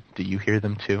one. Do you hear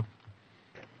them, too?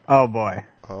 Oh, boy.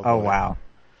 Oh, wow.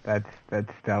 That's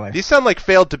stellar. These sound like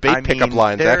failed debate pickup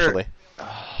lines, actually.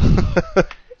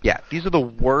 Yeah, these are the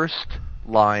worst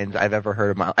lines I've ever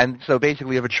heard of my life. And so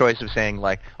basically you have a choice of saying,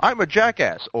 like, I'm a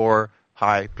jackass, or,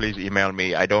 hi, please email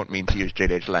me. I don't mean to use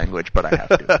JD's language, but I have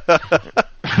to.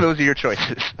 Those are your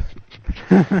choices.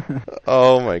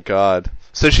 Oh, my God.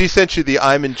 So she sent you the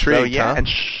I'm intrigued, huh? And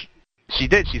she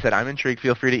did. She said, I'm intrigued.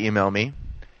 Feel free to email me.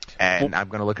 And I'm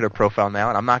going to look at her profile now,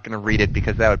 and I'm not going to read it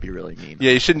because that would be really mean.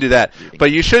 Yeah, you shouldn't do that.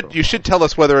 But you should tell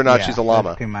us whether or not she's a llama.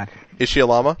 That's too much. Is she a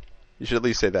llama? You should at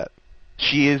least say that.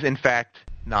 She is, in fact,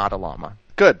 not a llama.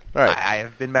 Good. All right. I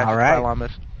have been matched by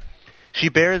llamas. She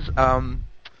bears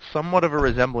somewhat of a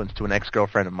resemblance to an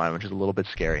ex-girlfriend of mine, which is a little bit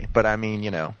scary. But, I mean,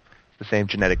 the same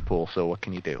genetic pool, so what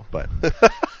can you do? But,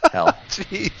 hell.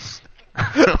 Jeez.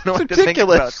 I don't know what to think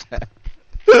about that.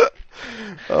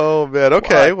 Oh, man.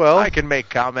 Okay, well. I can make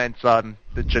comments on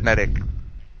the genetic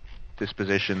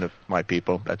disposition of my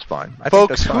people. That's fine. I think Folks,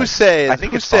 that's fine.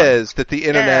 who says that the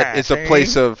internet is a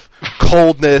place of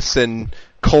coldness and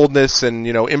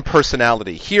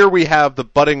impersonality? Here we have the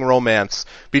budding romance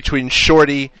between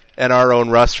Shorty and our own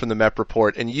Russ from the MEP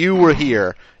Report, and you were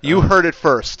here. You heard it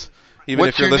first, even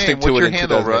if you're listening to it What's in your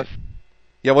handle, 2008. Russ?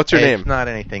 Yeah, what's your name? It's not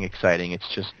anything exciting. It's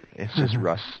just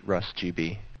Russ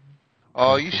GB.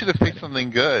 Oh, you should have picked something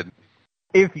good.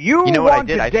 If you know what I want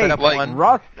did? to I set date up one.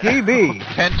 Russ TV,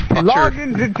 Tense picture. log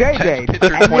into JDate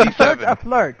picture and 27. insert a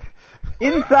flirt.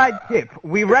 Inside tip,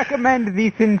 we recommend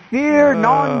the sincere,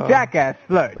 non-jackass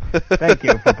flirt. Thank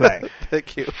you for playing.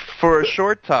 Thank you. For a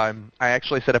short time, I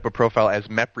actually set up a profile as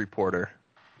MEP Reporter,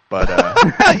 but I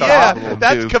thought Yeah, it was a little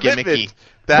that's too commitment. gimmicky.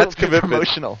 That's A little too commitment.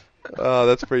 promotional. Oh,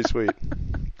 that's pretty sweet.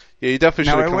 Yeah, you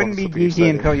definitely should No, have it come wouldn't up be with something geeky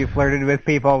exciting. until you flirted with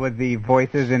people with the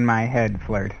voices in my head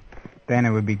flirt. Then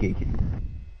it would be geeky.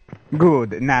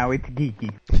 Good, now it's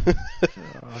geeky.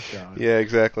 Yeah,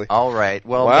 exactly. All right.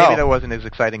 Well, Wow. maybe that wasn't as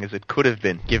exciting as it could have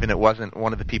been, given it wasn't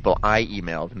one of the people I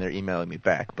emailed, and they're emailing me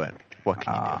back. But what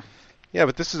can you do? Yeah,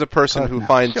 but this is a person who no.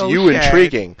 finds So you sad.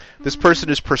 intriguing. This person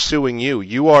is pursuing you.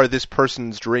 You are this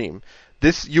person's dream.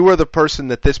 You are the person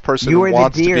that this person You are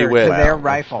wants the deer to be with. to their Well,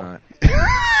 rifle.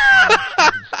 that's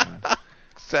not-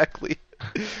 Exactly.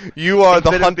 You are the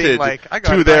Instead of being hunted like, I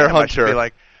got to their random, I should hunter. be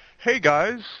like, hey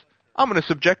guys, I'm going to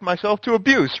subject myself to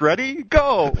abuse. Ready?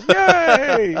 Go!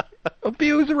 Yay!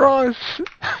 Abuse Russ!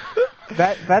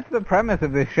 That's the premise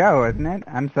of this show, isn't it?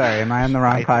 I'm sorry, am I on the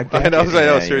wrong podcast? I know.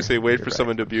 Yeah, Seriously, wait for you're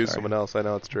someone to right. abuse Sorry. someone else. I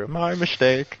know it's true. My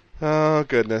mistake. Oh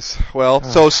goodness. Well,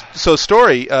 so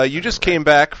Story, you just came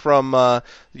back from.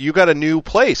 You got a new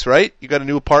place, right? You got a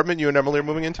new apartment. You and Emily are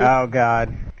moving into. Oh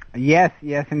God, yes,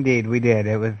 indeed, we did.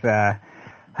 It was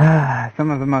some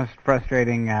of the most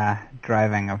frustrating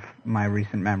driving of my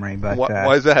recent memory. But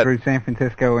Why is that? Through San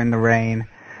Francisco in the rain.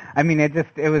 I mean, it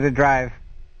was a drive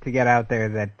to get out there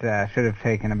that should have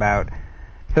taken about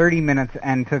 30 minutes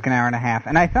and took an hour and a half.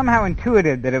 And I somehow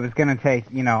intuited that it was going to take,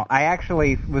 I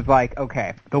actually was like,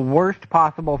 okay, the worst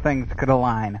possible things could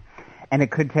align, and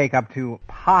it could take up to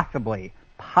possibly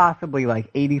like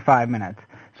 85 minutes.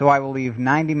 So I will leave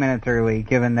 90 minutes early,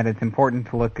 given that it's important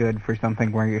to look good for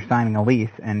something where you're signing a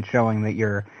lease and showing that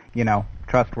you're,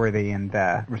 trustworthy and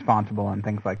responsible and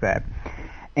things like that.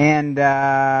 And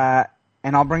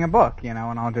I'll bring a book, and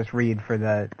I'll just read for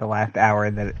the last hour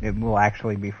that it will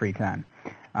actually be free time.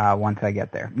 Once I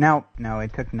get there. No,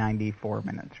 it took 94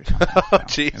 minutes or something. Oh, so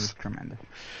jeez. It was tremendous.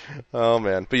 Oh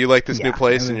man, but you like this new Yeah,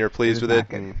 place it and was- you're pleased it was with not it,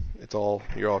 good.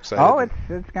 and you're all excited. Oh,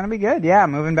 it's going to be good. Yeah,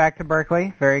 moving back to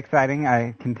Berkeley. Very exciting.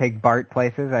 I can take BART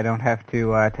places. I don't have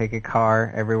to take a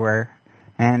car everywhere.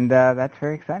 And that's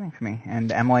very exciting for me.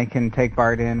 And Emily can take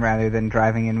BART in rather than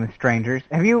driving in with strangers.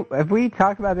 Have we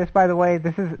talked about this, by the way?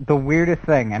 This is the weirdest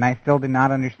thing, and I still do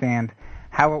not understand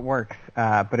how it works.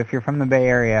 But if you're from the Bay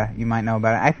Area, you might know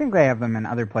about it. I think they have them in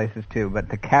other places too, but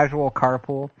the casual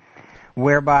carpool,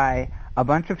 whereby a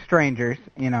bunch of strangers,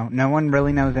 no one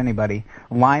really knows anybody,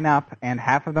 line up, and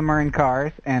half of them are in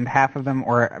cars, and half of them,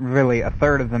 or really a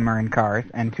third of them are in cars,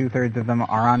 and 2/3 of them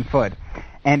are on foot.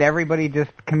 And everybody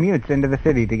just commutes into the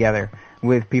city together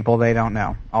with people they don't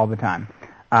know all the time.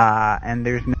 And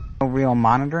there's no real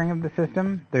monitoring of the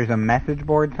system. There's a message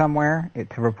board somewhere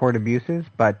to report abuses,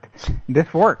 but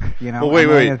this works. Well, wait.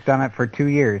 Emily has done it for 2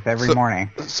 years every morning.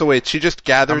 So wait, she just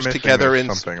gathers I'm missing together in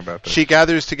something about this. she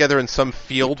gathers together in some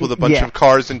field with a bunch Yeah. of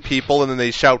cars and people, and then they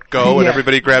shout "go," and Yeah.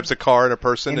 everybody grabs a car and a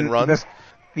person and In runs. the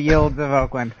fields of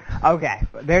Oakland. Okay,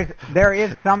 there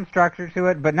is some structure to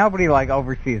it, but nobody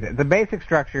oversees it. The basic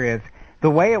structure is the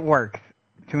way it works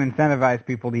to incentivize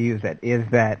people to use it is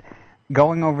that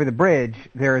going over the bridge,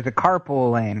 there is a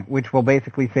carpool lane, which will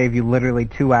basically save you literally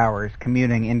 2 hours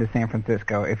commuting into San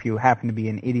Francisco if you happen to be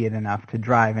an idiot enough to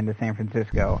drive into San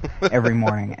Francisco every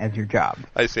morning as your job.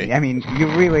 I see. I mean, you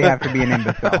really have to be an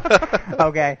imbecile.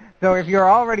 Okay, so if you're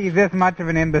already this much of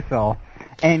an imbecile,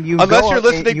 and you Unless go- you're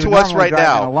listening you to us normally right drive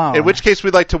now, alone. in which case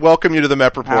we'd like to welcome you to the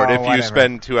MEP Report Oh, if you whatever.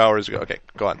 spend 2 hours ago. Okay,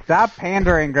 go on. Stop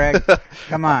pandering, Greg.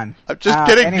 Come on. I'm just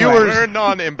getting anyway. viewers. Where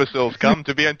non-imbeciles come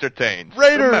to be entertained.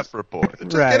 Raiders. The MEP Report.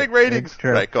 Just Right, getting ratings. it's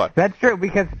true. Right, go on. That's true,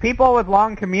 because people with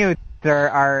long commutes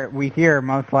are we hear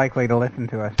most likely to listen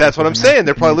to us. That's what I'm Because saying.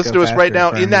 They're probably commute listening to us right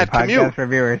faster now in from that the podcast commute.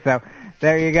 Reviewers. So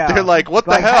there you go. They're like, what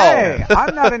It's the hell? Hey,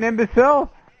 I'm not an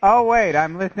imbecile. Oh, wait,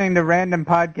 I'm listening to random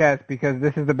podcasts because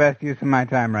this is the best use of my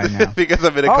time right now. Because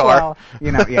I'm in a Oh, car.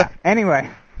 well, yeah. Anyway.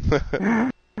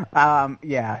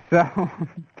 Yeah, so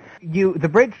the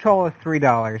bridge toll is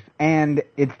 $3, and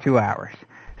it's 2 hours.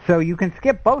 So you can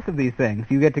skip both of these things.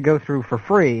 You get to go through for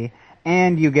free,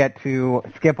 and you get to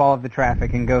skip all of the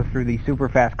traffic and go through the super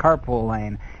fast carpool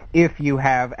lane if you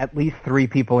have at least 3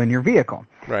 people in your vehicle.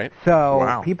 Right.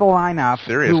 So people line up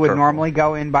Serious who would carpool. normally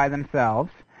go in by themselves,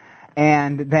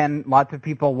 and then lots of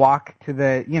people walk to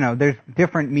the, there's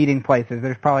different meeting places.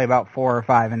 There's probably about 4 or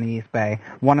 5 in the East Bay.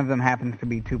 One of them happens to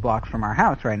be 2 blocks from our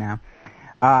house right now,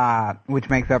 which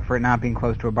makes up for it not being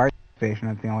close to a bar station.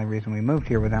 That's the only reason we moved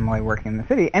here with Emily working in the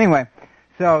city. Anyway,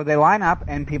 so they line up,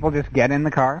 and people just get in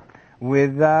the car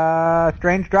with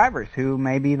strange drivers who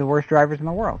may be the worst drivers in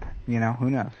the world. Who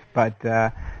knows? But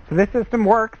so this system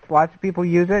works. Lots of people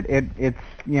use it. It's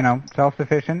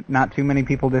self-sufficient. Not too many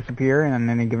people disappear in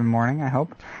any given morning, I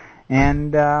hope.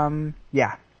 And and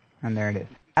there it is.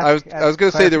 I was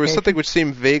going to say there was something which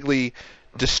seemed vaguely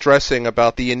distressing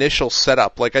about the initial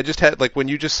setup. Like I just had, when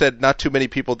you just said not too many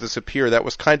people disappear, that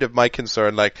was kind of my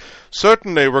concern. Like,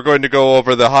 certainly we're going to go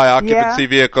over the high occupancy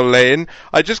vehicle lane.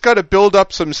 I just got to build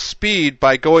up some speed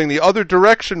by going the other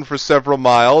direction for several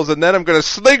miles, and then I'm going to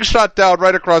slingshot down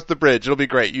right across the bridge. It'll be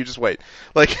great. You just wait.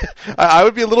 Like, I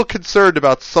would be a little concerned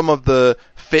about some of the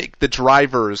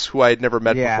drivers who I had never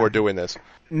met before doing this.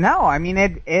 No, I mean,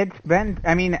 it's been,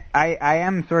 I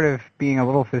am sort of being a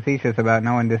little facetious about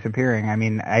no one disappearing. I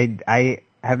mean, I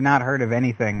have not heard of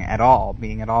anything at all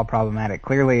being at all problematic.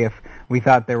 Clearly, if we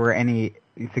thought there were any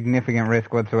significant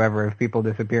risk whatsoever of people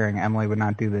disappearing, Emily would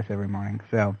not do this every morning.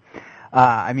 So,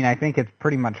 I think it's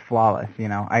pretty much flawless,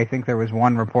 I think there was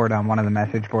one report on one of the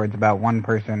message boards about one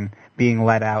person being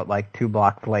let out 2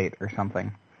 blocks late or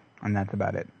something, and that's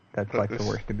about it. That's the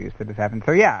worst abuse that has happened.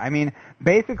 So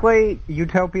basically,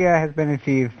 utopia has been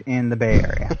achieved in the Bay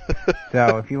Area.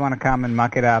 So if you want to come and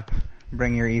muck it up,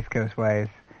 bring your East Coast ways,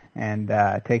 and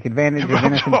take advantage of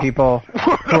innocent people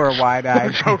who are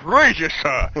wide-eyed. It's outrageous,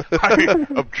 sir. I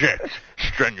object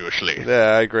strenuously.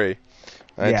 Yeah, I agree.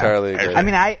 I entirely agree.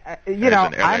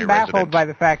 I'm baffled by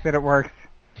the fact that it works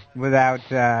without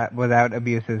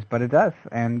abuses, but it does,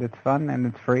 and it's fun, and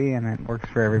it's free, and it works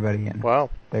for everybody. And wow.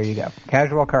 There you go.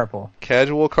 Casual carpool.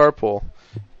 Casual carpool.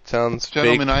 Sounds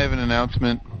Gentlemen, big. I have an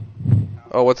announcement.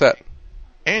 Oh, what's that?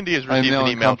 Andy has received an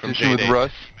email from competition JD. with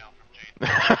Russ.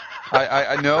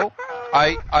 I know.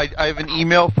 I have an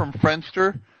email from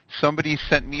Friendster. Somebody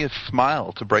sent me a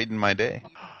smile to brighten my day.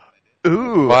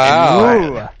 Ooh. Wow.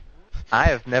 Ooh. I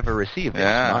have never received a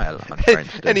smile on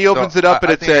Friendster. And he opens it up and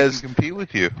I it think I says, can compete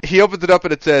with you. he opens it up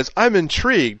and it says, I'm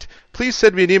intrigued. Please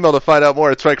send me an email to find out more.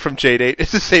 It's from J8.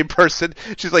 It's the same person.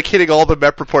 She's hitting all the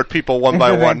Met Report people one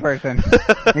by one. It's the same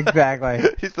person. Exactly.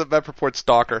 He's the Met Report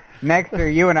stalker. Next are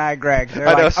you and I, Greg. They're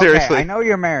I know, seriously. Okay, I know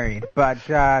you're married, but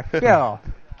still,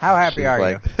 how happy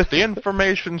are you? The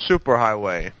information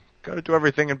superhighway. Got to do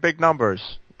everything in big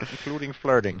numbers, including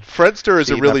flirting. Friendster is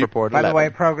a really... By the way,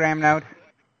 program note,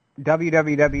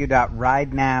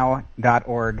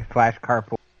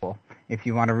 www.ridenow.org/carpool if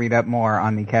you want to read up more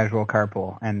on the casual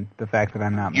carpool and the fact that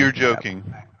I'm not You're making it up. joking.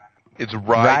 It's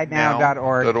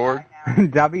ridenow.org.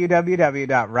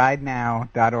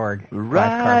 www.ridenow.org.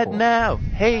 Right now.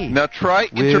 Hey. Now try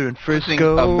We're in introducing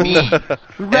Frisco. a me,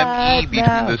 Right M-E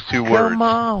between those two words. Come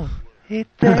on. It's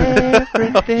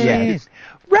everything. Yes.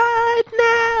 Right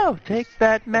now. Take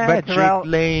that magic Terrell-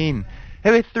 lane. Hey,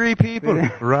 with 3 people.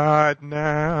 Right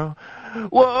now.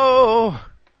 Whoa.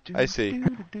 I see.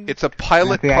 It's a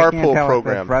pilot See, I can't carpool tell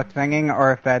program. if that's Russ singing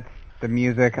or if that's the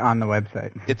music on the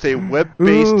website. It's a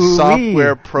web-based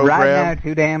software program. Right now,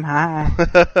 too damn high.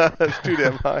 It's too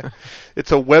damn high.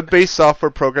 It's a web-based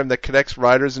software program that connects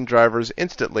riders and drivers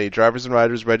instantly. Drivers and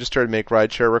riders register and make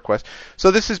rideshare requests. So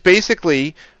this is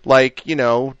basically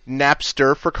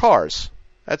Napster for cars.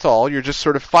 That's all. You're just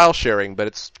sort of file sharing, but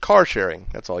it's car sharing.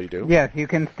 That's all you do. Yes, you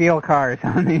can steal cars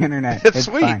on the internet. It's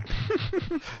sweet. Fine.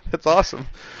 It's awesome.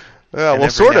 Yeah, And well, every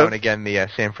sort now of. and again, the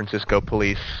San Francisco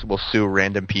police will sue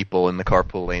random people in the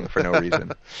carpool lane for no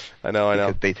reason. I know.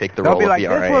 Because they take the They'll role be of like, the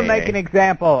this will make an RAA.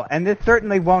 example, and this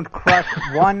certainly won't crush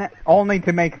one, only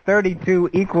to make 32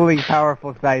 equally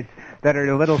powerful sites that are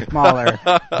a little smaller,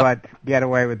 but get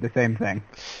away with the same thing.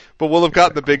 But we'll have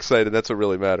gotten the big site, and that's what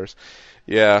really matters.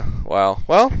 Yeah, wow.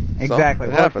 Well, Exactly. it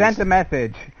Well, it happens. sent a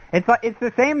message. It's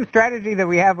the same strategy that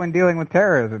we have when dealing with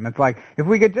terrorism. It's like, if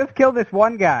we could just kill this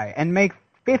one guy and make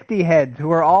 50 heads who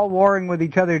are all warring with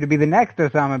each other to be the next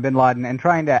Osama bin Laden and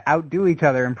trying to outdo each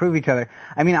other, improve each other.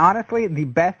 I mean, honestly, the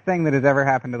best thing that has ever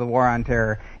happened to the war on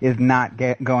terror is not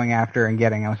going after and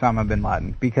getting Osama bin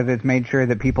Laden, because it's made sure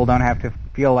that people don't have to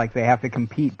feel like they have to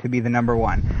compete to be the number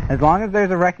one. As long as there's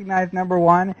a recognized number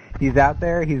one, he's out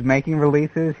there, he's making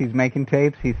releases, he's making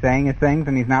tapes, he's saying his things,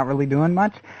 and he's not really doing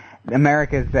much.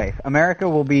 America is safe. America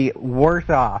will be worse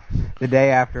off the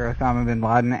day after Osama bin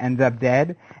Laden ends up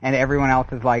dead, and everyone else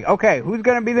is like, okay, who's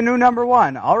going to be the new number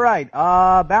one? All right,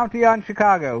 bounty on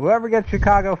Chicago. Whoever gets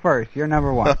Chicago first, you're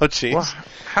number one. Oh, jeez. Well,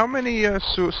 how many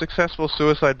successful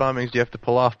suicide bombings do you have to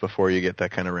pull off before you get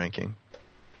that kind of ranking?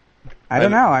 I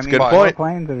don't know. I That's a mean, good 4 point.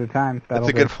 planes at a time. That's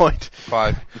a good point.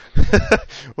 5.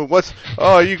 Well,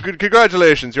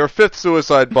 congratulations, your 5th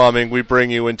suicide bombing. We bring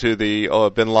you into the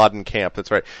Bin Laden camp. That's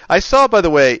right. I saw, by the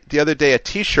way, the other day a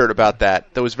T-shirt about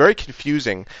that was very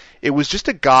confusing. It was just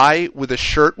a guy with a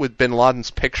shirt with Bin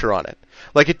Laden's picture on it.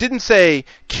 Like, it didn't say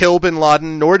kill Bin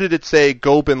Laden, nor did it say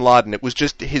go Bin Laden. It was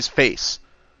just his face.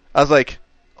 I was like,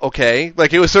 okay.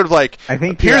 Like, it was sort of like, I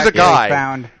think here's a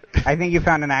guy. I think you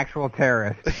found an actual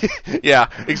terrorist. Yeah,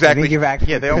 exactly. I think you've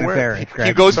actually they all been a wear- terrorist, Greg.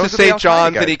 He goes to Those are the St. Al-Qaeda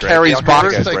John's guys, and he Greg. carries The Al-Qaeda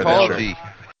boxes. guys wear that psychology.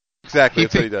 Exactly,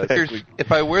 that's what he does. Figures,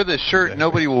 if I wear this shirt,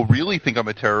 nobody will really think I'm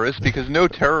a terrorist because no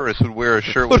terrorist would wear a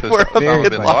shirt with Would wear a Osama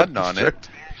Bin bin Laden Laden on it. shirt.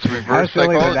 It's How reverse silly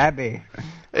would psychology. that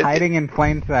be? Hiding in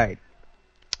plain sight.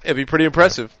 It'd be pretty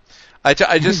impressive. I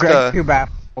just Greg's too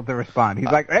baffled to respond.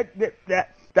 He's like, that's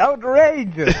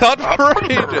outrageous.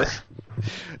 outrageous.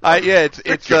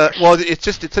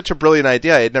 It's such a brilliant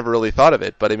idea. I had never really thought of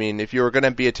it. But I mean, if you were going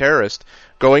to be a terrorist,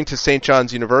 going to St.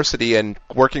 John's University and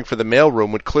working for the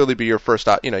mailroom would clearly be your first.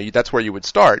 That's where you would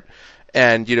start,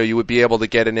 and you would be able to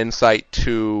get an insight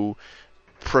to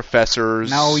professors.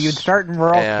 No, you'd start in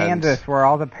rural and- Kansas where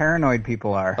all the paranoid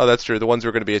people are. Oh, that's true. The ones who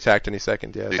are going to be attacked any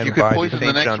second. Yeah. If And you could by poison the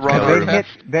St. next John's Ron mailroom.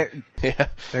 Artest, Yeah.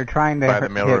 They're trying to By the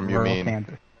hit mailroom, you rural mean-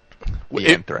 Kansas. The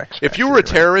If- anthrax If you factory, were a right?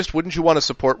 terrorist, wouldn't you want to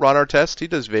support Ron Artest? He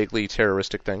does vaguely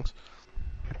terroristic things.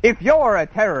 If you're a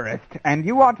terrorist and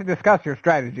you want to discuss your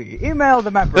strategy, email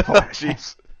the Met Report.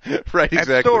 Jeez. Right, At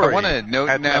exactly. story I wanna note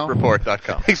at now-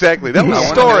 metreport.com. Exactly. That was I a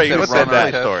wanna story. note Who that said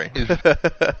Ron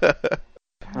that? Artest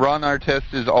Ron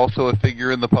Artest is also a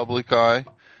figure in the public eye,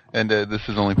 and this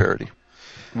is only parody.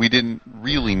 We didn't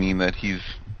really mean that he's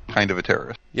kind of a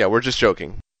terrorist. Yeah, we're just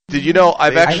joking. Did you know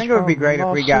I've I actually... think it would be great if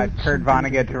we got Kurt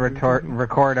Vonnegut to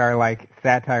record our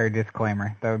satire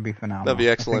disclaimer. That would be phenomenal. That'd be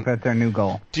excellent. I think that's our new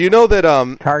goal. Do you know that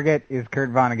Target is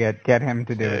Kurt Vonnegut. Get him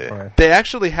to do it for us. they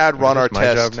actually had Ron Is this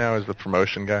my job Artest... now as the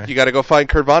promotion guy. You got to go find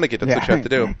Kurt Vonnegut. That's what you have to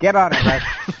do. Get on it.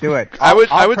 Let's do it. I would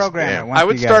program it once I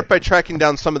would you get start it. by tracking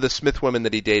down some of the Smith women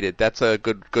that he dated. That's a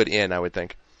good in, I would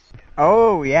think.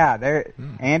 Oh yeah, there,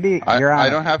 Andy, you're on. I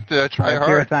don't have to try That's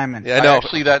your hard. assignment. Yeah, I know.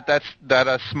 Actually,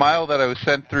 that smile that I was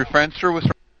sent through Friendster was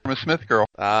from a Smith girl.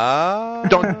 Ah.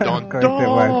 Dun, dun, Of course it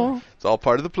was. It's all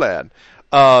part of the plan.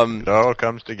 It all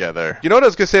comes together. You know what I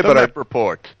was going to say The about Met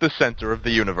Report, the center of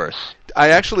the universe. I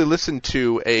actually listened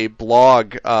to a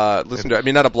blog, not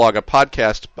a blog, a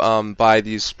podcast by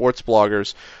these sports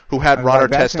bloggers who had I was Ron like,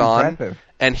 that's Artest on, impressive.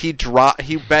 and he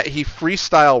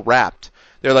freestyle rapped.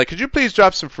 They're like, could you please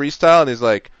drop some freestyle? And he's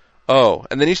like, oh.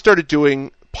 And then he started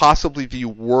doing possibly the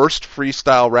worst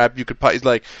freestyle rap you could he's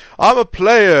like, I'm a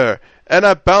player, and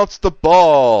I bounce the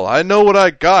ball. I know what I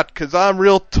got, because I'm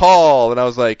real tall. And I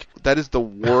was like, that is the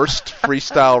worst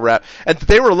freestyle rap. And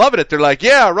they were loving it. They're like,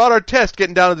 yeah, Ron Artest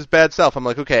getting down with his bad self. I'm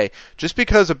like, okay, just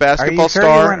because a basketball Are you sure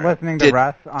star you weren't listening to did,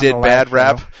 Russ on did the bad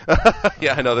last rap.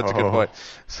 Yeah, I know, that's a good Oh. point.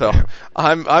 So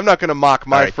I'm not going to mock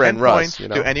my All right, friend 10 Russ. points You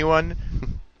know? to anyone.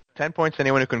 10 points to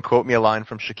anyone who can quote me a line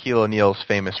from Shaquille O'Neal's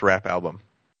famous rap album,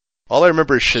 All I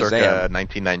remember is circa Shazam.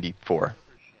 1994.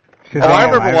 Shazam. I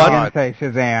remember I was one. gonna say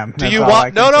Shazam. Do That's you all I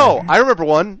want? can No. say. I remember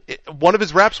one. One of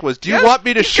his raps was, "Do you Yes, want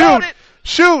me to you shoot? got it.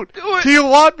 Shoot. Do it. Do you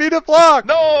want me to block?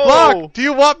 No. Block. Do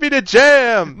you want me to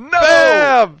jam? No.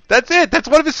 Bam. That's it. That's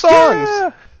one of his songs.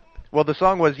 Yeah. Well, the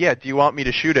song was, yeah, do you want me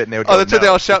to shoot it? And they would Oh, go, that's no, what they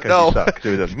all shout, because you no. suck. So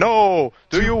he goes, no.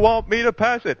 Do you want me to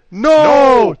pass it?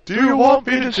 No. Do you want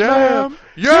me to jam?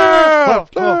 Yeah.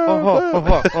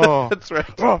 That's right.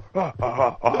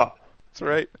 That's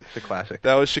right. It's a classic.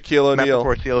 That was Shaquille Matt O'Neal.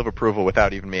 Report seal of approval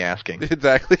without even me asking.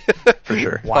 Exactly. For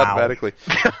sure. Wow. Automatically.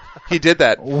 He did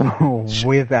that.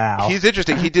 Without. He's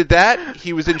interesting. He did that.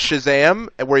 He was in Shazam,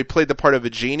 where he played the part of a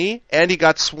genie, and he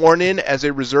got sworn in as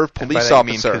a reserve And by police that you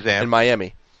mean officer Kazam. in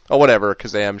Miami. Oh, whatever.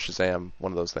 Kazam, Shazam,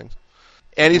 one of those things.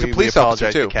 And he's a police we officer,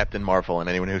 apologize too. to Captain Marvel and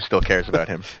anyone who still cares about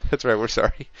him. That's right, we're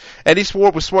sorry. And he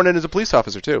was sworn in as a police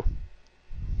officer, too.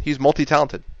 He's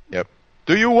multi-talented. Yep.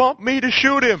 Do you want me to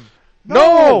shoot him?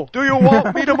 No! Do you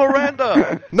want me to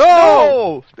Miranda?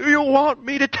 No! Do you want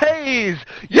me to tase?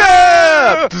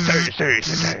 Yeah!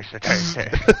 Tase.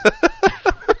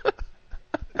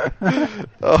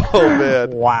 Oh,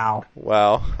 man. Wow.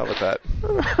 Wow. How about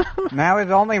that? Now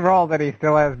his only role that he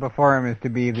still has before him is to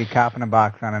be the cop in a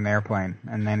box on an airplane,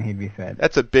 and then he'd be set.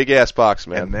 That's a big-ass box,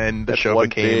 man. And then the That's show one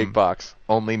became big box.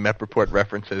 only Mep Report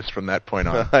references from that point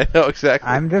on. I know, exactly.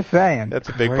 I'm just saying. That's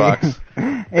a big box.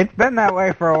 It's been that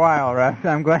way for a while, Russ.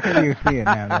 I'm glad you see it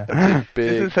now. Though. Big,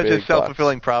 This is such big a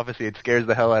self-fulfilling prophecy. It scares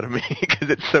the hell out of me because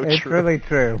it's so It's true. really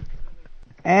true.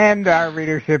 And our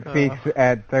readership peaks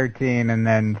at 13 and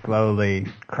then slowly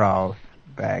crawls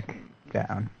back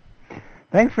down.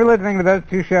 Thanks for listening to those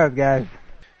two shows, guys.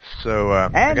 So I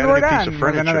And got we're a new piece done of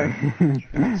furniture.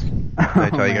 with Did I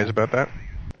tell you guys about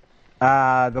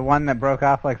that? the one that broke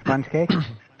off like sponge cake?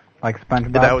 Like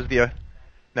SpongeBob? That was the...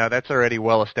 no, that's already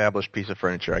well-established piece of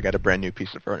furniture. I got a brand new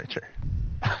piece of furniture.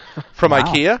 From Wow.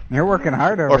 IKEA? You're working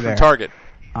hard over Or from there Target?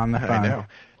 on the phone. I know.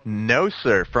 No,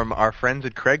 sir. From our friends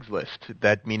at Craigslist.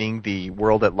 That meaning the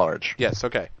world at large. Yes,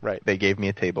 okay, right. They gave me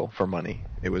a table for money.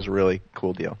 It was a really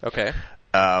cool deal. Okay.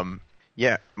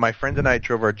 Yeah, my friend and I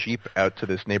drove our Jeep out to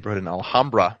this neighborhood in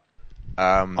Alhambra.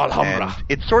 Alhambra. And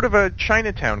it's sort of a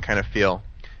Chinatown kind of feel.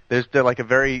 There's like a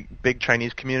very big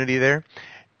Chinese community there.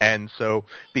 And so,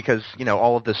 because, you know,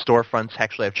 all of the storefronts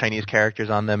actually have Chinese characters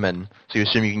on them, and so you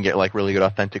assume you can get, like, really good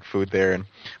authentic food there. And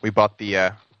we bought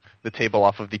the table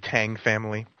off of the Tang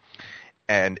family.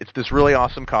 And it's this really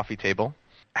awesome coffee table.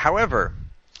 However...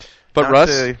 But not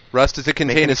Russ, to does it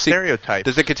contain make any a stereotypes.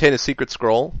 Does it contain a secret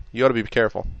scroll? You ought to be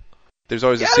careful. There's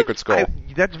always a secret scroll.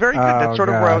 That's very good. Oh, That's sort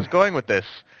of where I God. was going with this.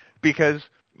 Because,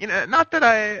 you know, not that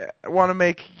I want to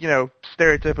make, you know,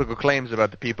 stereotypical claims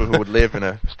about the people who would live in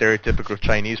a stereotypical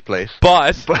Chinese place.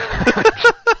 But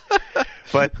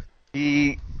But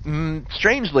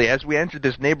strangely, as we entered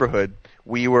this neighborhood,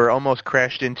 we were almost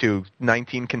crashed into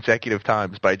 19 consecutive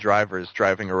times by drivers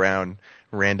driving around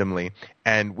randomly.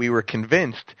 And we were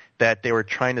convinced that they were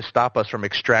trying to stop us from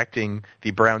extracting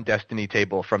the Brown Destiny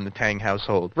table from the Tang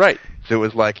household. right. So it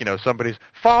was like, you know, somebody's,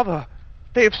 "Father,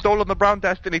 they have stolen the Brown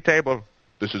Destiny table.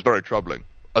 This is very troubling.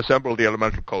 Assemble the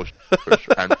elemental coast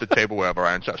and the tableware of our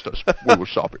ancestors. We will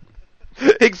stop it."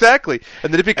 Exactly.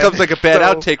 And then it becomes like a bad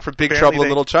So, outtake from Big apparently Trouble in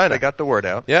Little China. They got the word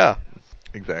out. Yeah.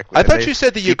 Exactly. I And thought they- you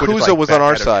said the people just, Yakuza was on back our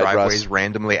out of side, driveways Russ.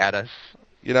 randomly at us.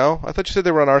 You know? I thought you said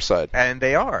they were on our side. And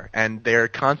they are. And they're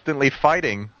constantly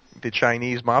fighting the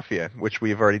Chinese mafia, which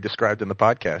we've already described in the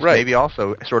podcast. Right. Maybe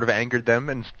also sort of angered them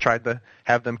and tried to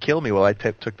have them kill me while I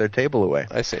took their table away.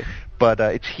 I see. But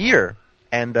it's here,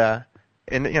 and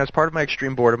you know, as part of my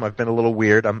extreme boredom, I've been a little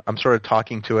weird. I'm sort of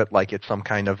talking to it like it's some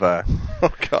kind of Oh,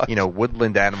 God. you know,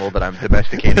 woodland animal that I'm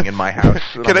domesticating in my house.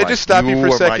 And Can I'm I just stop you for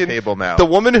a are second? My table now. The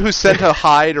woman who sent a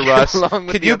hi to Russ, Along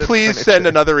with could the you other please furniture. send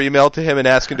another email to him and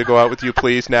ask him to go out with you,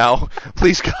 please, now?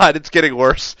 Please, God, it's getting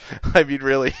worse. I mean,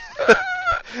 really.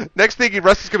 Next thing,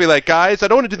 Russ is going to be like, guys, I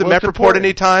don't want to do the Well, Mep it's Report important.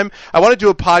 anytime. I want to do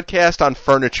a podcast on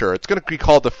furniture. It's going to be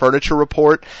called the Furniture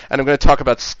Report, and I'm going to talk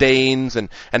about stains and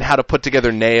how to put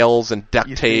together nails and duct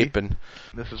You tape. see? And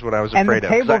This is what I was And the afraid of.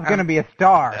 table's going to be a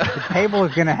star. The table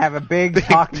is going to have a big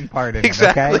talking part in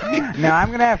Exactly. it, okay? Now, I'm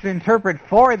going to have to interpret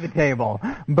for the table,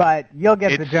 but you'll get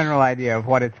the It's- general idea of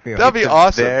what it's feeling. That'll be It's a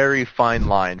awesome. very fine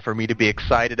line for me to be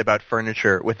excited about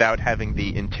furniture without having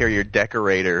the interior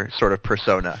decorator sort of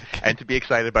persona, and to be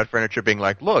excited about furniture being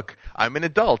like, look, I'm an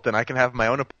adult and I can have my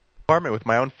own apartment with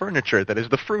my own furniture that is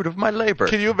the fruit of my labor.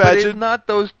 Can you But it's imagine- not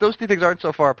those two things aren't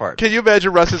so far apart. Can you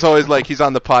imagine Russ is always like, he's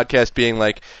on the podcast being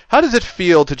like, how does it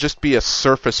feel to just be a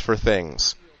surface for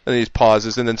things? And he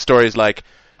pauses, and then Story's like,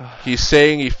 he's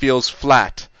saying he feels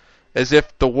flat, as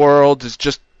if the world is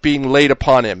just being laid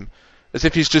upon him, as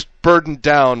if he's just burdened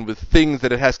down with things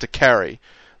that it has to carry.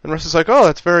 And Russ is like, oh,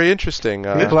 that's very interesting.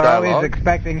 People are always dialogue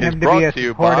expecting is him to be brought a to you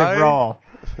supportive by role.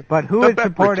 But who the is Pep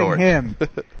supporting Retort. him?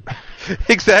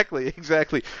 Exactly. Who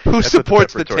That's what the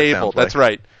supports Pep the Retort table? sounds like. That's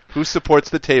right. Who supports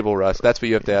the table, Russ? That's what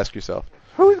you have to ask yourself.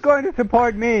 Who's going to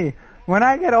support me? When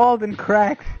I get old and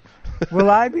cracked, will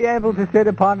I be able to sit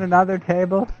upon another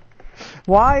table?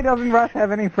 Why doesn't Russ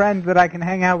have any friends that I can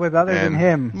hang out with other than And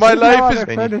him? my There's life no is-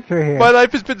 other furniture here. My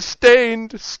life has been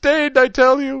stained, I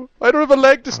tell you. I don't have a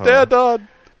leg to stand on.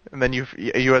 And then you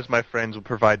as my friends will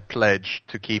provide pledge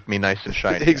to keep me nice and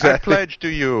shiny. Exactly. I pledge to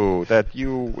you that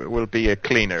you will be a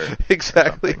cleaner.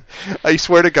 Exactly. I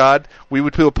swear to God, we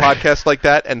would do a podcast like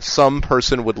that, and some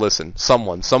person would listen.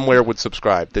 Someone, somewhere would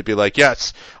subscribe. They'd be like,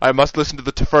 yes, I must listen to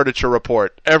the Furniture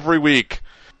Report every week.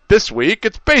 This week,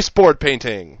 it's baseboard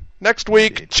painting. Next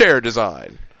week, chair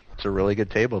design. It's a really good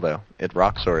table, though. It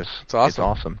rocks source. It's awesome. It's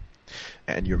awesome.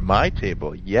 And you're my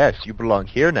table. Yes, you belong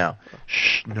here now.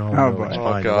 Shh, no, boy. it's Oh,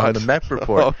 fine. God. You're on the Mep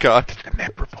Report. Oh, God. It's the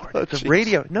Mep Report. Oh, It's jeez. a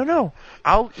radio. No.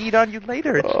 I'll eat on you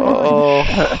later. It's fine.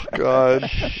 Oh, God.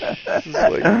 This is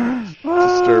like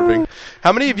Disturbing.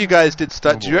 How many of you guys did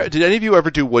did any of you ever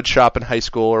do woodshop in high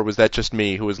school, or was that just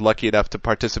me who was lucky enough to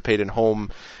participate in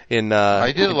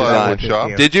I did a lot of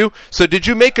woodshop. Did you? So did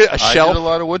you make a shelf? I did a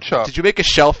lot of woodshop. Did you make a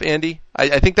shelf, Andy?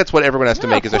 I think that's what everyone has to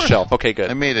make is a shelf. Okay, good.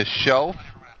 I made a shelf.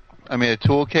 I made a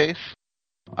tool case.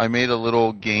 I made a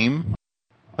little game,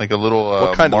 like a little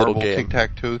what kind marble of little game?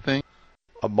 tic-tac-toe thing.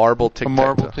 A marble tic-tac-toe. A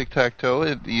marble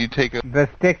tic-tac-toe. You take a... The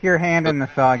stick your hand in the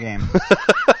saw game.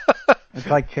 It's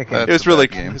like chicken. It was really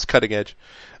it was cutting edge.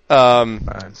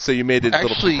 So you made it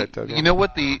Actually, little tic-tac-toe. you know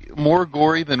what? The more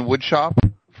gory than woodshop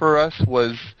for us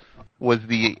was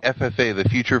the FFA, the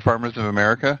Future Farmers of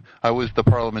America. I was the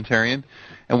parliamentarian,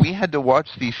 and we had to watch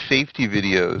these safety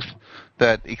videos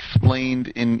that explained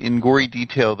in gory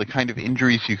detail the kind of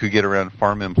injuries you could get around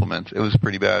farm implements. It was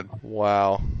pretty bad.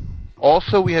 Wow.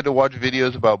 Also, we had to watch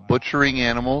videos about butchering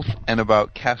animals and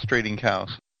about castrating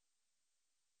cows.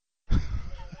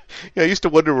 Yeah, I used to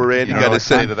wonder where Andy got his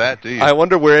sense. To that, do you? I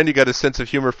wonder where Andy got his sense of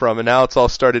humor from, and now it's all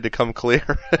started to come clear.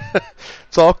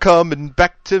 It's all coming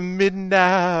back to me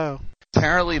now.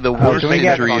 Apparently, the worst Can we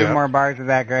get injury. 2 more bars of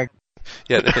that, Greg?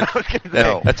 Yeah,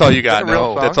 No. that's all you got. Is that a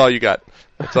real song? That's all you got.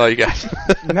 That's all you got.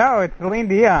 No, it's Celine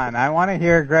Dion. I want to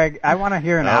hear Greg. I want to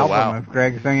hear an album wow. of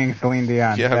Greg singing Celine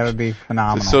Dion. Yeah, That would be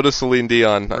phenomenal. So does Celine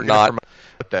Dion. We're Not. gonna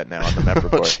put that now on the map Oh,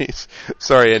 report. jeez.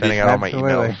 Sorry, Andy. Sending out all my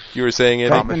Absolutely. emails. You were saying,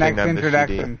 Andy? That's the next them the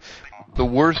introduction. The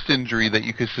worst injury that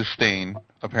you could sustain,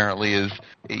 apparently, is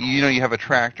you have a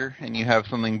tractor and you have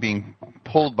something being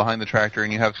pulled behind the tractor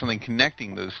and you have something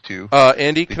connecting those two.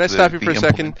 Andy, can I stop you the for a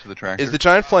second? implement to the tractor. Is the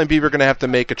giant flying beaver going to have to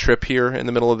make a trip here in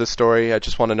the middle of this story? I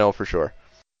just want to know for sure.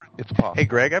 It's possible. Hey,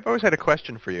 Greg, I've always had a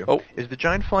question for you. Oh. Is the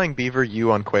giant flying beaver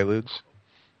you on Quaaludes?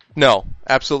 No,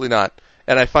 absolutely not.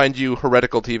 And I find you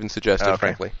heretical to even suggest it, Okay.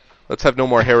 frankly. Let's have no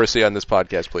more heresy on this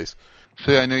podcast, please.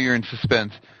 So I know you're in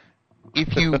suspense.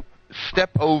 If you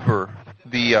step over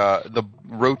the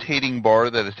rotating bar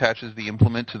that attaches the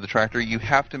implement to the tractor, you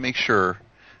have to make sure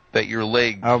that your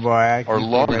legs Oh boy, I are can see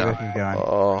long where enough this is going.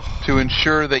 Oh, to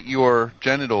ensure that your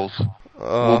genitals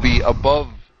will be above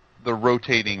the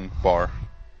rotating bar.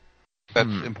 That's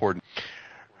important.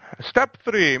 Step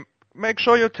 3. Make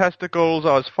sure your testicles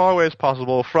are as far away as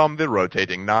possible from the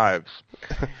rotating knives.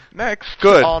 Next,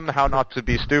 Good. on how not to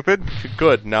be stupid.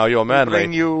 good. Now you're manly.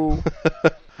 Bring you...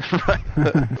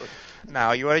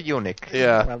 Now you are a eunuch.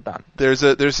 Yeah. Well done. There's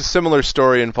a similar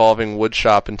story involving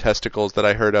woodshop and testicles that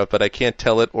I heard of, but I can't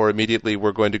tell it, or immediately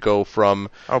we're going to go from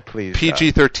Oh, please.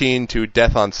 PG-13 to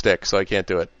Death on Stick, so I can't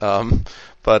do it.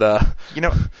 But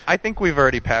I think we've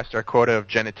already passed our quota of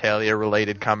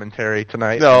genitalia-related commentary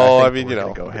tonight. no, and I think mean, we're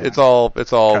gonna go ahead. it's all Cut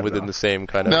it within off. the same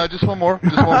kind of. No, just one more.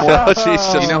 Just one more. Oh,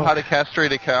 jeez, You know how to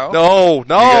castrate a cow? no, You guys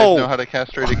know no. how to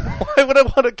castrate a cow? Why would I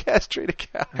want to castrate a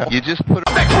cow? You just put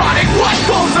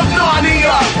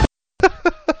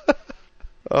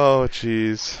Oh,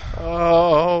 jeez.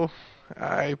 Oh,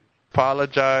 I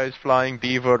apologize, Flying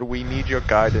Beaver. We need your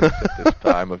guidance at this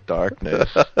time of darkness.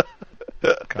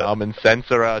 Come and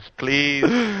censor us, please.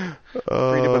 Freedom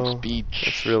of speech.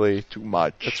 That's really Too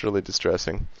much. That's really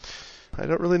distressing. I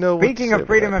don't really know. Speaking of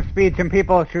freedom of speech and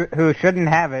people who shouldn't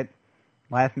have it,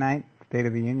 last night, State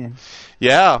of the Union.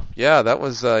 Yeah, that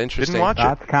was interesting. Didn't watch it.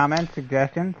 Thoughts, comments,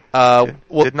 suggestions? Well,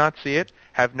 Did not see it.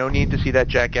 Have no need to see that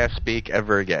jackass speak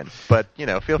ever again. But,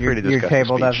 feel free to discuss Your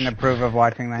table the speech. doesn't approve of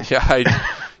watching that. yeah,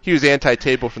 he was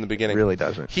anti-table from the beginning. Really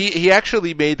doesn't. He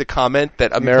actually made the comment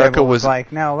that Your America table was.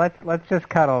 like, no, let's just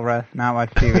cuddle, Russ, not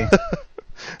watch TV.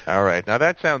 All right. Now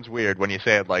that sounds weird when you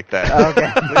say it like that.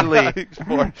 Okay. Literally,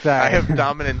 Sorry. I have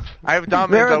dominance There over was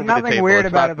the nothing table. weird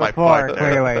It's about not it my before, part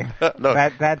there. clearly.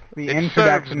 Look, That's the it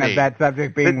introduction serves of me. that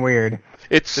subject being weird.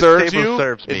 It This serves table you.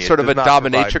 serves me. It's It sort of a does not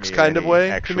provide dominatrix me kind of any way.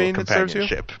 You actual mean it serves you?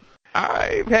 companionship.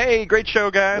 Hey, great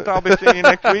show, guys. I'll be seeing you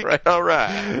next week. Right. All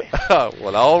right.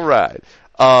 Well, all right.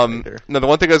 Now, the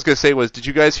one thing I was going to say was, did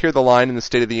you guys hear the line in the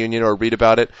State of the Union or read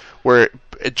about it where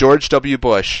George W.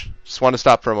 Bush, just want to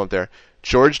stop for a moment there,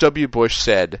 George W. Bush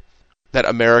said that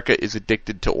America is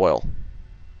addicted to oil.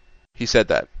 He said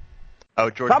that. Oh,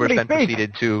 George Somebody Bush then speak.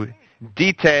 proceeded to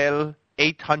detail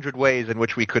 800 ways in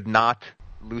which we could not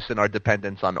loosen our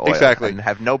dependence on oil. Exactly. And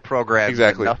have no programs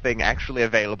Exactly. and nothing actually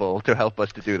available to help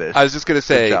us to do this. I was just going to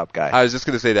say, Good job, guy. I was just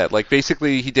going to say that. Like,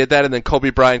 basically, he did that, and then Kobe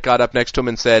Bryant got up next to him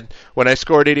and said, when I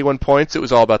scored 81 points, it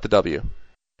was all about the W.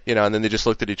 And then they just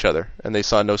looked at each other, and they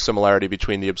saw no similarity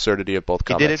between the absurdity of both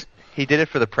comments. He did it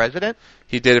for the president?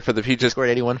 He did it for the, he He just, scored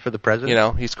 81 for the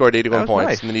president? he scored 81 That was points,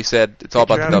 nice. and then he said, it's all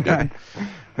about the Good W. job,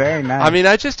 Very nice. I mean,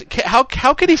 how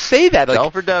could he say that? Like,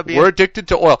 Sell for W. we're addicted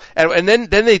to oil. And then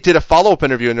they did a follow-up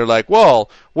interview, and they're like, well,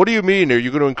 what do you mean? Are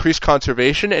you going to increase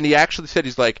conservation? And he actually said,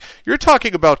 he's like, you're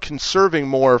talking about conserving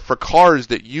more for cars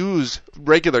that use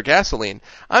regular gasoline.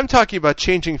 I'm talking about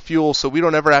changing fuel so we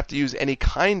don't ever have to use any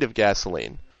kind of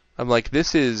gasoline. I'm like,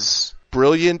 this is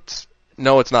brilliant.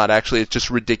 No, it's not. Actually, it's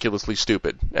just ridiculously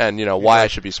stupid. And, why I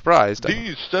should be surprised.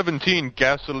 These 17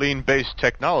 gasoline-based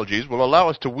technologies will allow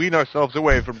us to wean ourselves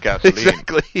away from gasoline.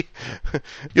 Exactly.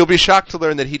 You'll be shocked to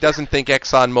learn that he doesn't think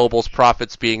ExxonMobil's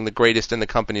profits being the greatest in the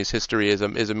company's history is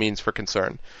a means for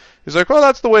concern. He's like, well,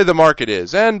 that's the way the market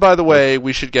is. And, by the way,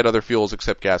 we should get other fuels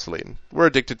except gasoline. We're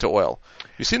addicted to oil.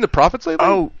 You seen the profits lately?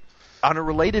 Oh, on a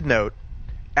related note,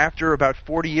 after about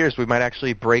 40 years, we might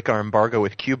actually break our embargo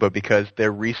with Cuba because they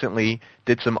recently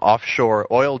did some offshore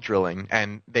oil drilling,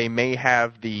 and they may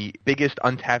have the biggest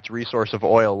untapped resource of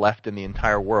oil left in the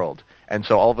entire world. And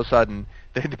so all of a sudden,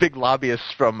 the big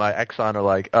lobbyists from Exxon are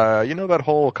like, that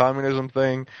whole communism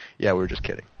thing? Yeah, we were just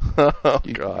kidding. Oh,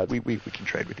 God. We can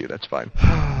trade with you. That's fine.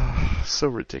 So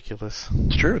ridiculous.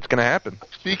 It's true. It's going to happen.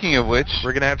 Speaking of which,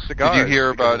 We're going to have cigars. did you hear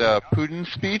about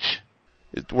Putin's speech?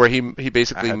 Where he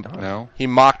basically No. he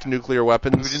mocked nuclear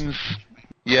weapons. Putin's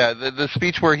the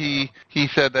speech where he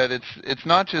said that it's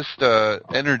not just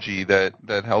energy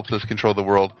that helps us control the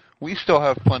world. We still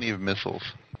have plenty of missiles.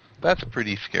 That's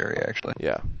pretty scary, actually.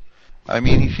 Yeah. I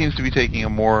mean, he seems to be taking a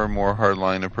more and more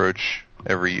hardline approach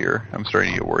every year. I'm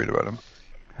starting to get worried about him.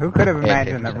 Who could have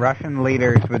imagined that Russian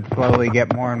leaders would slowly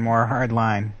get more and more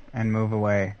hardline and move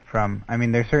away from... I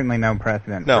mean, there's certainly no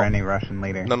precedent for any Russian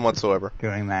leader None whatsoever.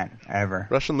 doing that, ever.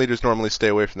 Russian leaders normally stay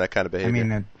away from that kind of behavior. I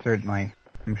mean, certainly...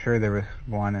 I'm sure there was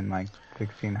one in,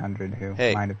 1600 who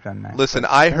might have done that. Listen,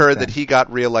 But I since heard then- that he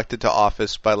got reelected to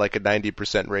office by, a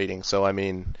 90% rating, so, I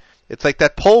mean... It's like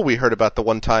that poll we heard about the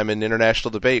one time in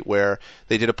international debate where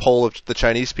they did a poll of the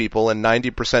Chinese people and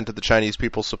 90% of the Chinese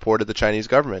people supported the Chinese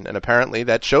government. And apparently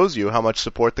that shows you how much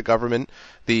support the government,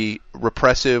 the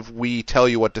repressive, we tell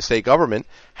you what to say government,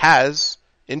 has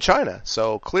in China.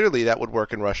 So clearly that would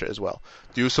work in Russia as well.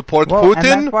 Do you support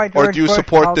Putin or do you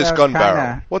support this gun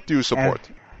barrel? What do you support?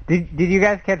 Did you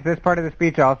guys catch this part of the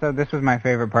speech also? This was my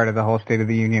favorite part of the whole State of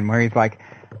the Union where he's like,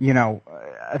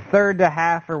 a third to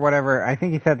half or whatever, I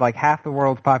think he said half the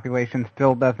world's population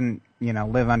still doesn't,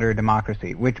 live under a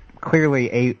democracy, which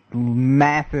clearly a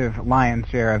massive lion's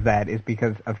share of that is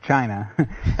because of China.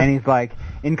 And he's like,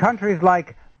 in countries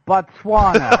like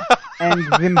Botswana and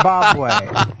Zimbabwe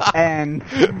and,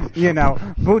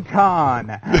 Bhutan.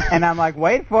 And I'm like,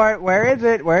 wait for it. Where is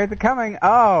it? Where is it coming?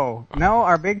 Oh, no,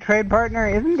 our big trade partner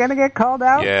isn't going to get called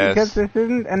out because this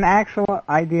isn't an actual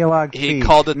ideologue He speech.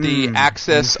 called it the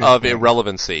axis of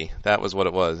irrelevancy. That was what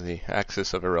it was, the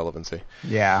axis of irrelevancy.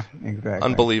 Yeah, exactly.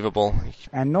 Unbelievable.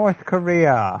 And North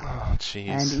Korea. Oh, jeez.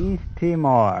 And East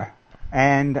Timor.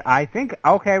 And I think,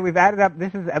 we've added up,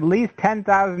 this is at least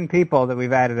 10,000 people that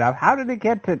we've added up. How did it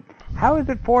get to, how is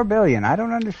it 4 billion? I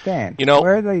don't understand.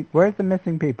 Where's the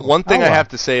missing people? One thing I have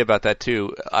to say about that,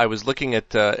 too, I was looking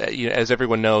at, as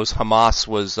everyone knows, Hamas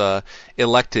was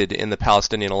elected in the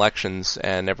Palestinian elections,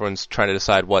 and everyone's trying to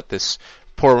decide what this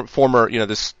former,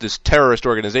 this terrorist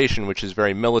organization, which is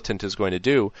very militant, is going to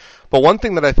do. But one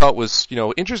thing that I thought was,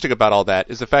 interesting about all that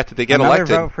is the fact that they get elected.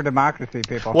 Another vote for democracy,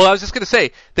 people. Well, I was just going to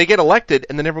say, they get elected,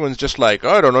 and then everyone's just like,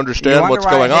 I don't understand what's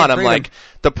going on. I'm like,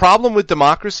 the problem with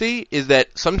democracy is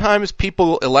that sometimes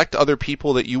people elect other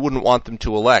people that you wouldn't want them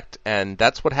to elect, and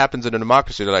that's what happens in a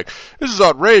democracy. They're like, this is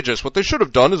outrageous. What they should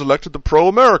have done is elected the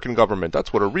pro-American government.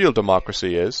 That's what a real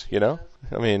democracy is, I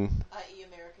mean...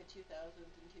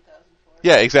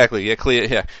 Yeah, exactly. Yeah,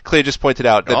 Clea just pointed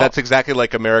out that that's exactly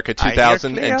like America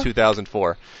 2000 and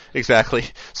 2004. Exactly.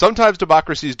 Sometimes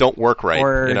democracies don't work right,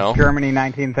 or Germany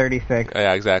 1936.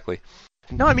 Yeah, exactly.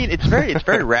 No, I mean, it's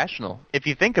very rational. If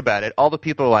you think about it, all the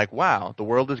people are like, wow, the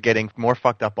world is getting more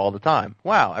fucked up all the time.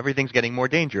 Wow, everything's getting more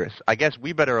dangerous. I guess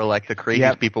we better elect the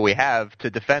craziest people we have to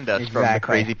defend us from the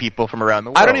crazy people from around the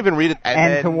world. I don't even read it.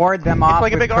 And to ward them off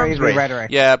like a with big arms crazy race.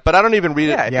 rhetoric. Yeah, but I don't even read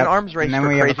it. Yeah, it's an arms race And then for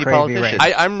we have a crazy crazy politicians.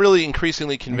 race. I'm really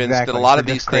increasingly convinced that a lot of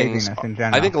these things,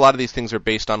 I think a lot of these things are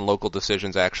based on local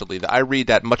decisions, actually. I read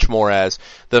that much more as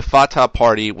the Fatah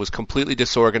party was completely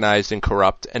disorganized and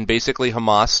corrupt, and basically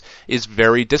Hamas is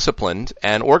very disciplined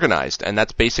and organized, and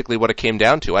that's basically what it came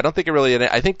down to. I don't think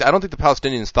the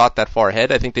Palestinians thought that far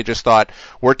ahead. I think they just thought,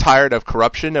 we're tired of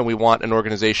corruption and we want an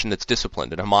organization that's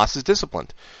disciplined, and Hamas is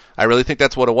disciplined. I really think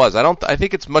that's what it was. I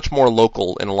think it's much more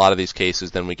local in a lot of these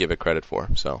cases than we give it credit for.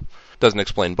 So, doesn't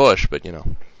explain Bush, but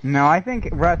No, I think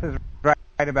Russ is right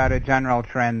about a general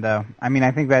trend, though. I mean, I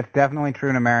think that's definitely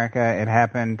true in America. It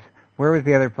happened where was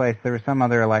the other place? There was some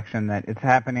other election that it's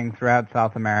happening throughout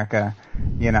South America.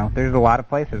 You know, there's a lot of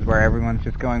places where everyone's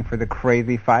just going for the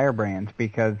crazy firebrands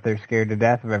because they're scared to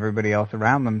death of everybody else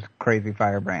around them's crazy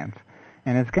firebrands.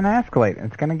 And it's going to escalate.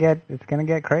 It's going to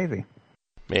get crazy.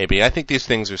 Maybe. I think these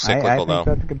things are cyclical, I think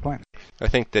that's a good point. I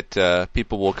think that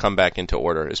people will come back into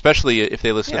order, especially if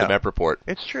they listen to the MEP report.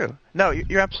 It's true. No,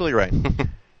 you're absolutely right.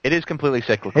 It is completely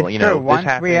cyclical. It's you know, true. Once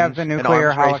happens, we have the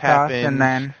nuclear holocaust, and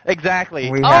then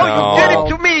exactly. We you did it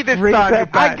to me this time.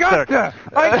 I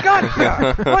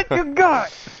gotcha. What you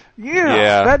got?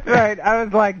 Yeah, that's right. I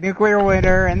was like nuclear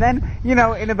winter, and then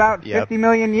in about 50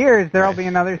 million years there'll be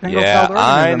another single-celled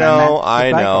organism.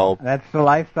 I know. That's the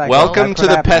life cycle. Welcome to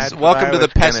the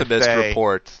pessimist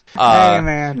report. Hey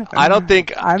man, I don't think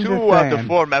two of the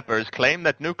 4 MEPers claim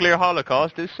that nuclear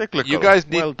holocaust is cyclical. You guys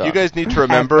need to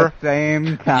remember. At the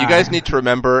same time. You guys need to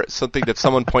remember something that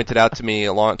someone pointed out to me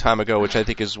a long time ago, which I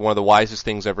think is one of the wisest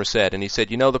things ever said. And he said,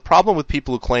 the problem with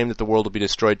people who claim that the world will be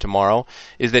destroyed tomorrow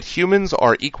is that humans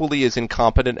are equally as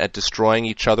incompetent at destroying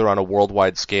each other on a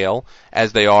worldwide scale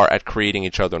as they are at creating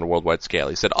each other on a worldwide scale.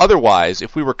 He said, otherwise,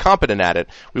 if we were competent at it,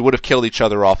 we would have killed each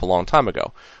other off a long time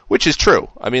ago. Which is true.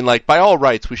 I mean, by all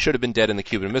rights, we should have been dead in the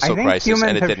Cuban Missile Crisis,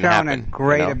 and it didn't happen. I think humans have shown a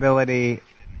great ability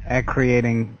at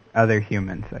creating other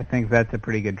humans. I think that's a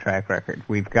pretty good track record.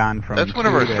 We've gone from that's one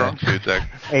of our strong suits,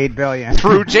 8 billion.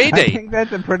 Through J-Date. I think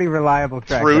that's a pretty reliable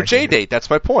track record. Through J-Date, that's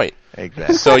my point.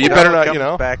 Exactly. So you better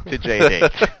not, back to J-Date.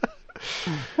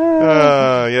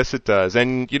 Yes, it does.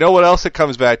 And you know what else it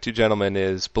comes back to, gentlemen,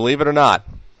 is, believe it or not,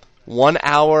 1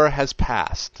 hour has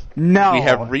passed. No. We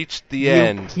have reached the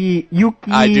end.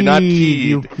 I do not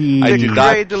kid. I do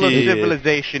not kid. The cradle of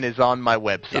civilization is on my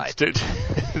website.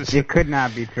 It could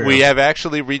not be true. We have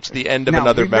actually reached the end of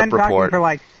another MEP report. We've been talking for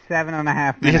like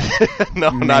 7.5 minutes.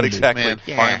 No, not exactly. Man,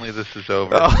 finally this is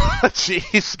over. Oh,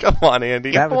 jeez. Come on,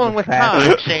 Andy. You're going with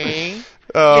time, Shane.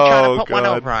 Oh, you're trying to put God. one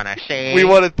over on us, Shane. We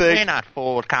want to thank. We're not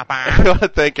fooled, copper. We want to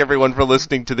thank everyone for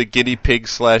listening to the guinea pig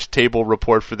 /table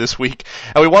report for this week.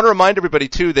 And we want to remind everybody,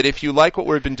 too, that if you like what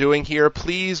we've been doing here,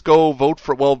 please go vote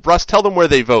for, Russ, tell them where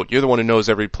they vote. You're the one who knows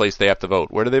every place they have to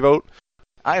vote. Where do they vote?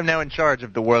 I am now in charge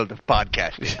of the world of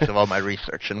podcasting, of all my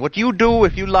research. And what you do,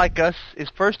 if you like us, is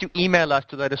first you email us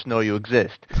to let us know you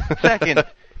exist. Second,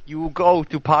 you go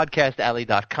to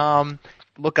podcastalley.com,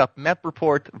 look up MEP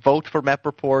Report, vote for MEP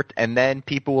Report, and then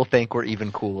people will think we're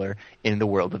even cooler in the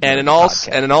world of podcasting.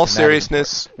 And in all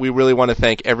seriousness, we really want to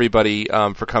thank everybody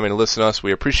for coming to listen to us.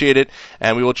 We appreciate it,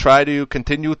 and we will try to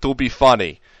continue to be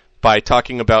funny by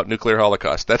talking about nuclear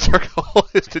holocaust. That's our goal,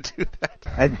 is to do that.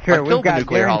 That's true. We've got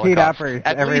guaranteed uppers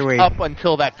every week. Up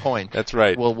until that point. That's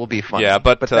right. We'll be funny. Yeah,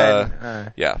 but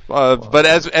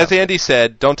as Andy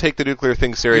said, don't take the nuclear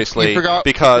thing seriously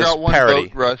because one parody.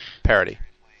 Vote, Russ. Parody.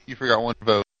 You forgot one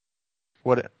vote.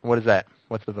 What is that?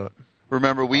 What's the vote?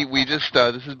 Remember, we just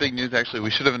this is big news. Actually,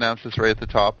 we should have announced this right at the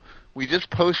top. We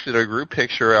just posted a group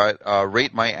picture at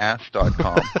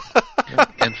ratemyass.com,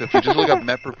 and so if you just look up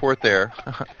MEP Report there.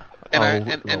 And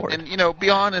be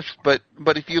honest, but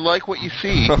if you like what you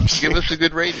see, give us a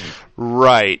good rating.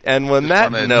 Right. And on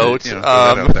that note,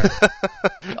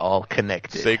 all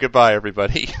connected. Say goodbye,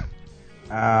 everybody.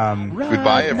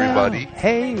 Goodbye, everybody.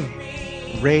 Hey,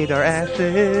 rate our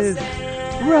asses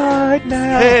right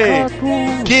now. Hey,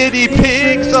 carpool. guinea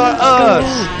pigs are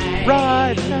us.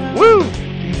 Right now. Woo.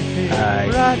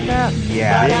 Right now.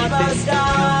 Yeah.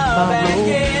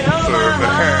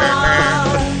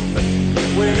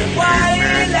 Where the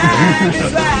quiet life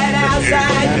is right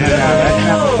outside the door. That's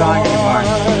not the song anymore.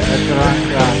 That's the wrong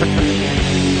song.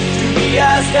 To be a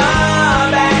star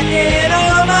back in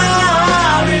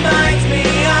Omaha reminds me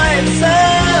I am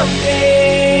something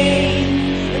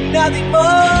and nothing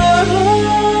more.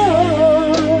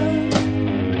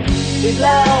 If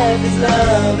life is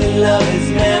love and love is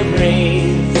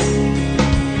memories,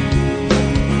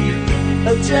 a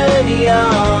journey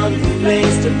on from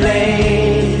place to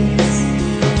place.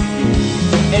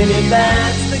 And if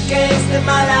that's the case, then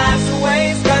my life's a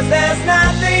waste, 'cause there's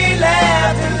nothing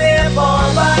left to live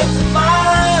for but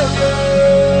tomorrow.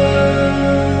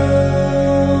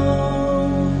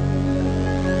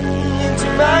 And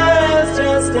tomorrow's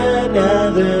just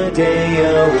another day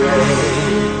away.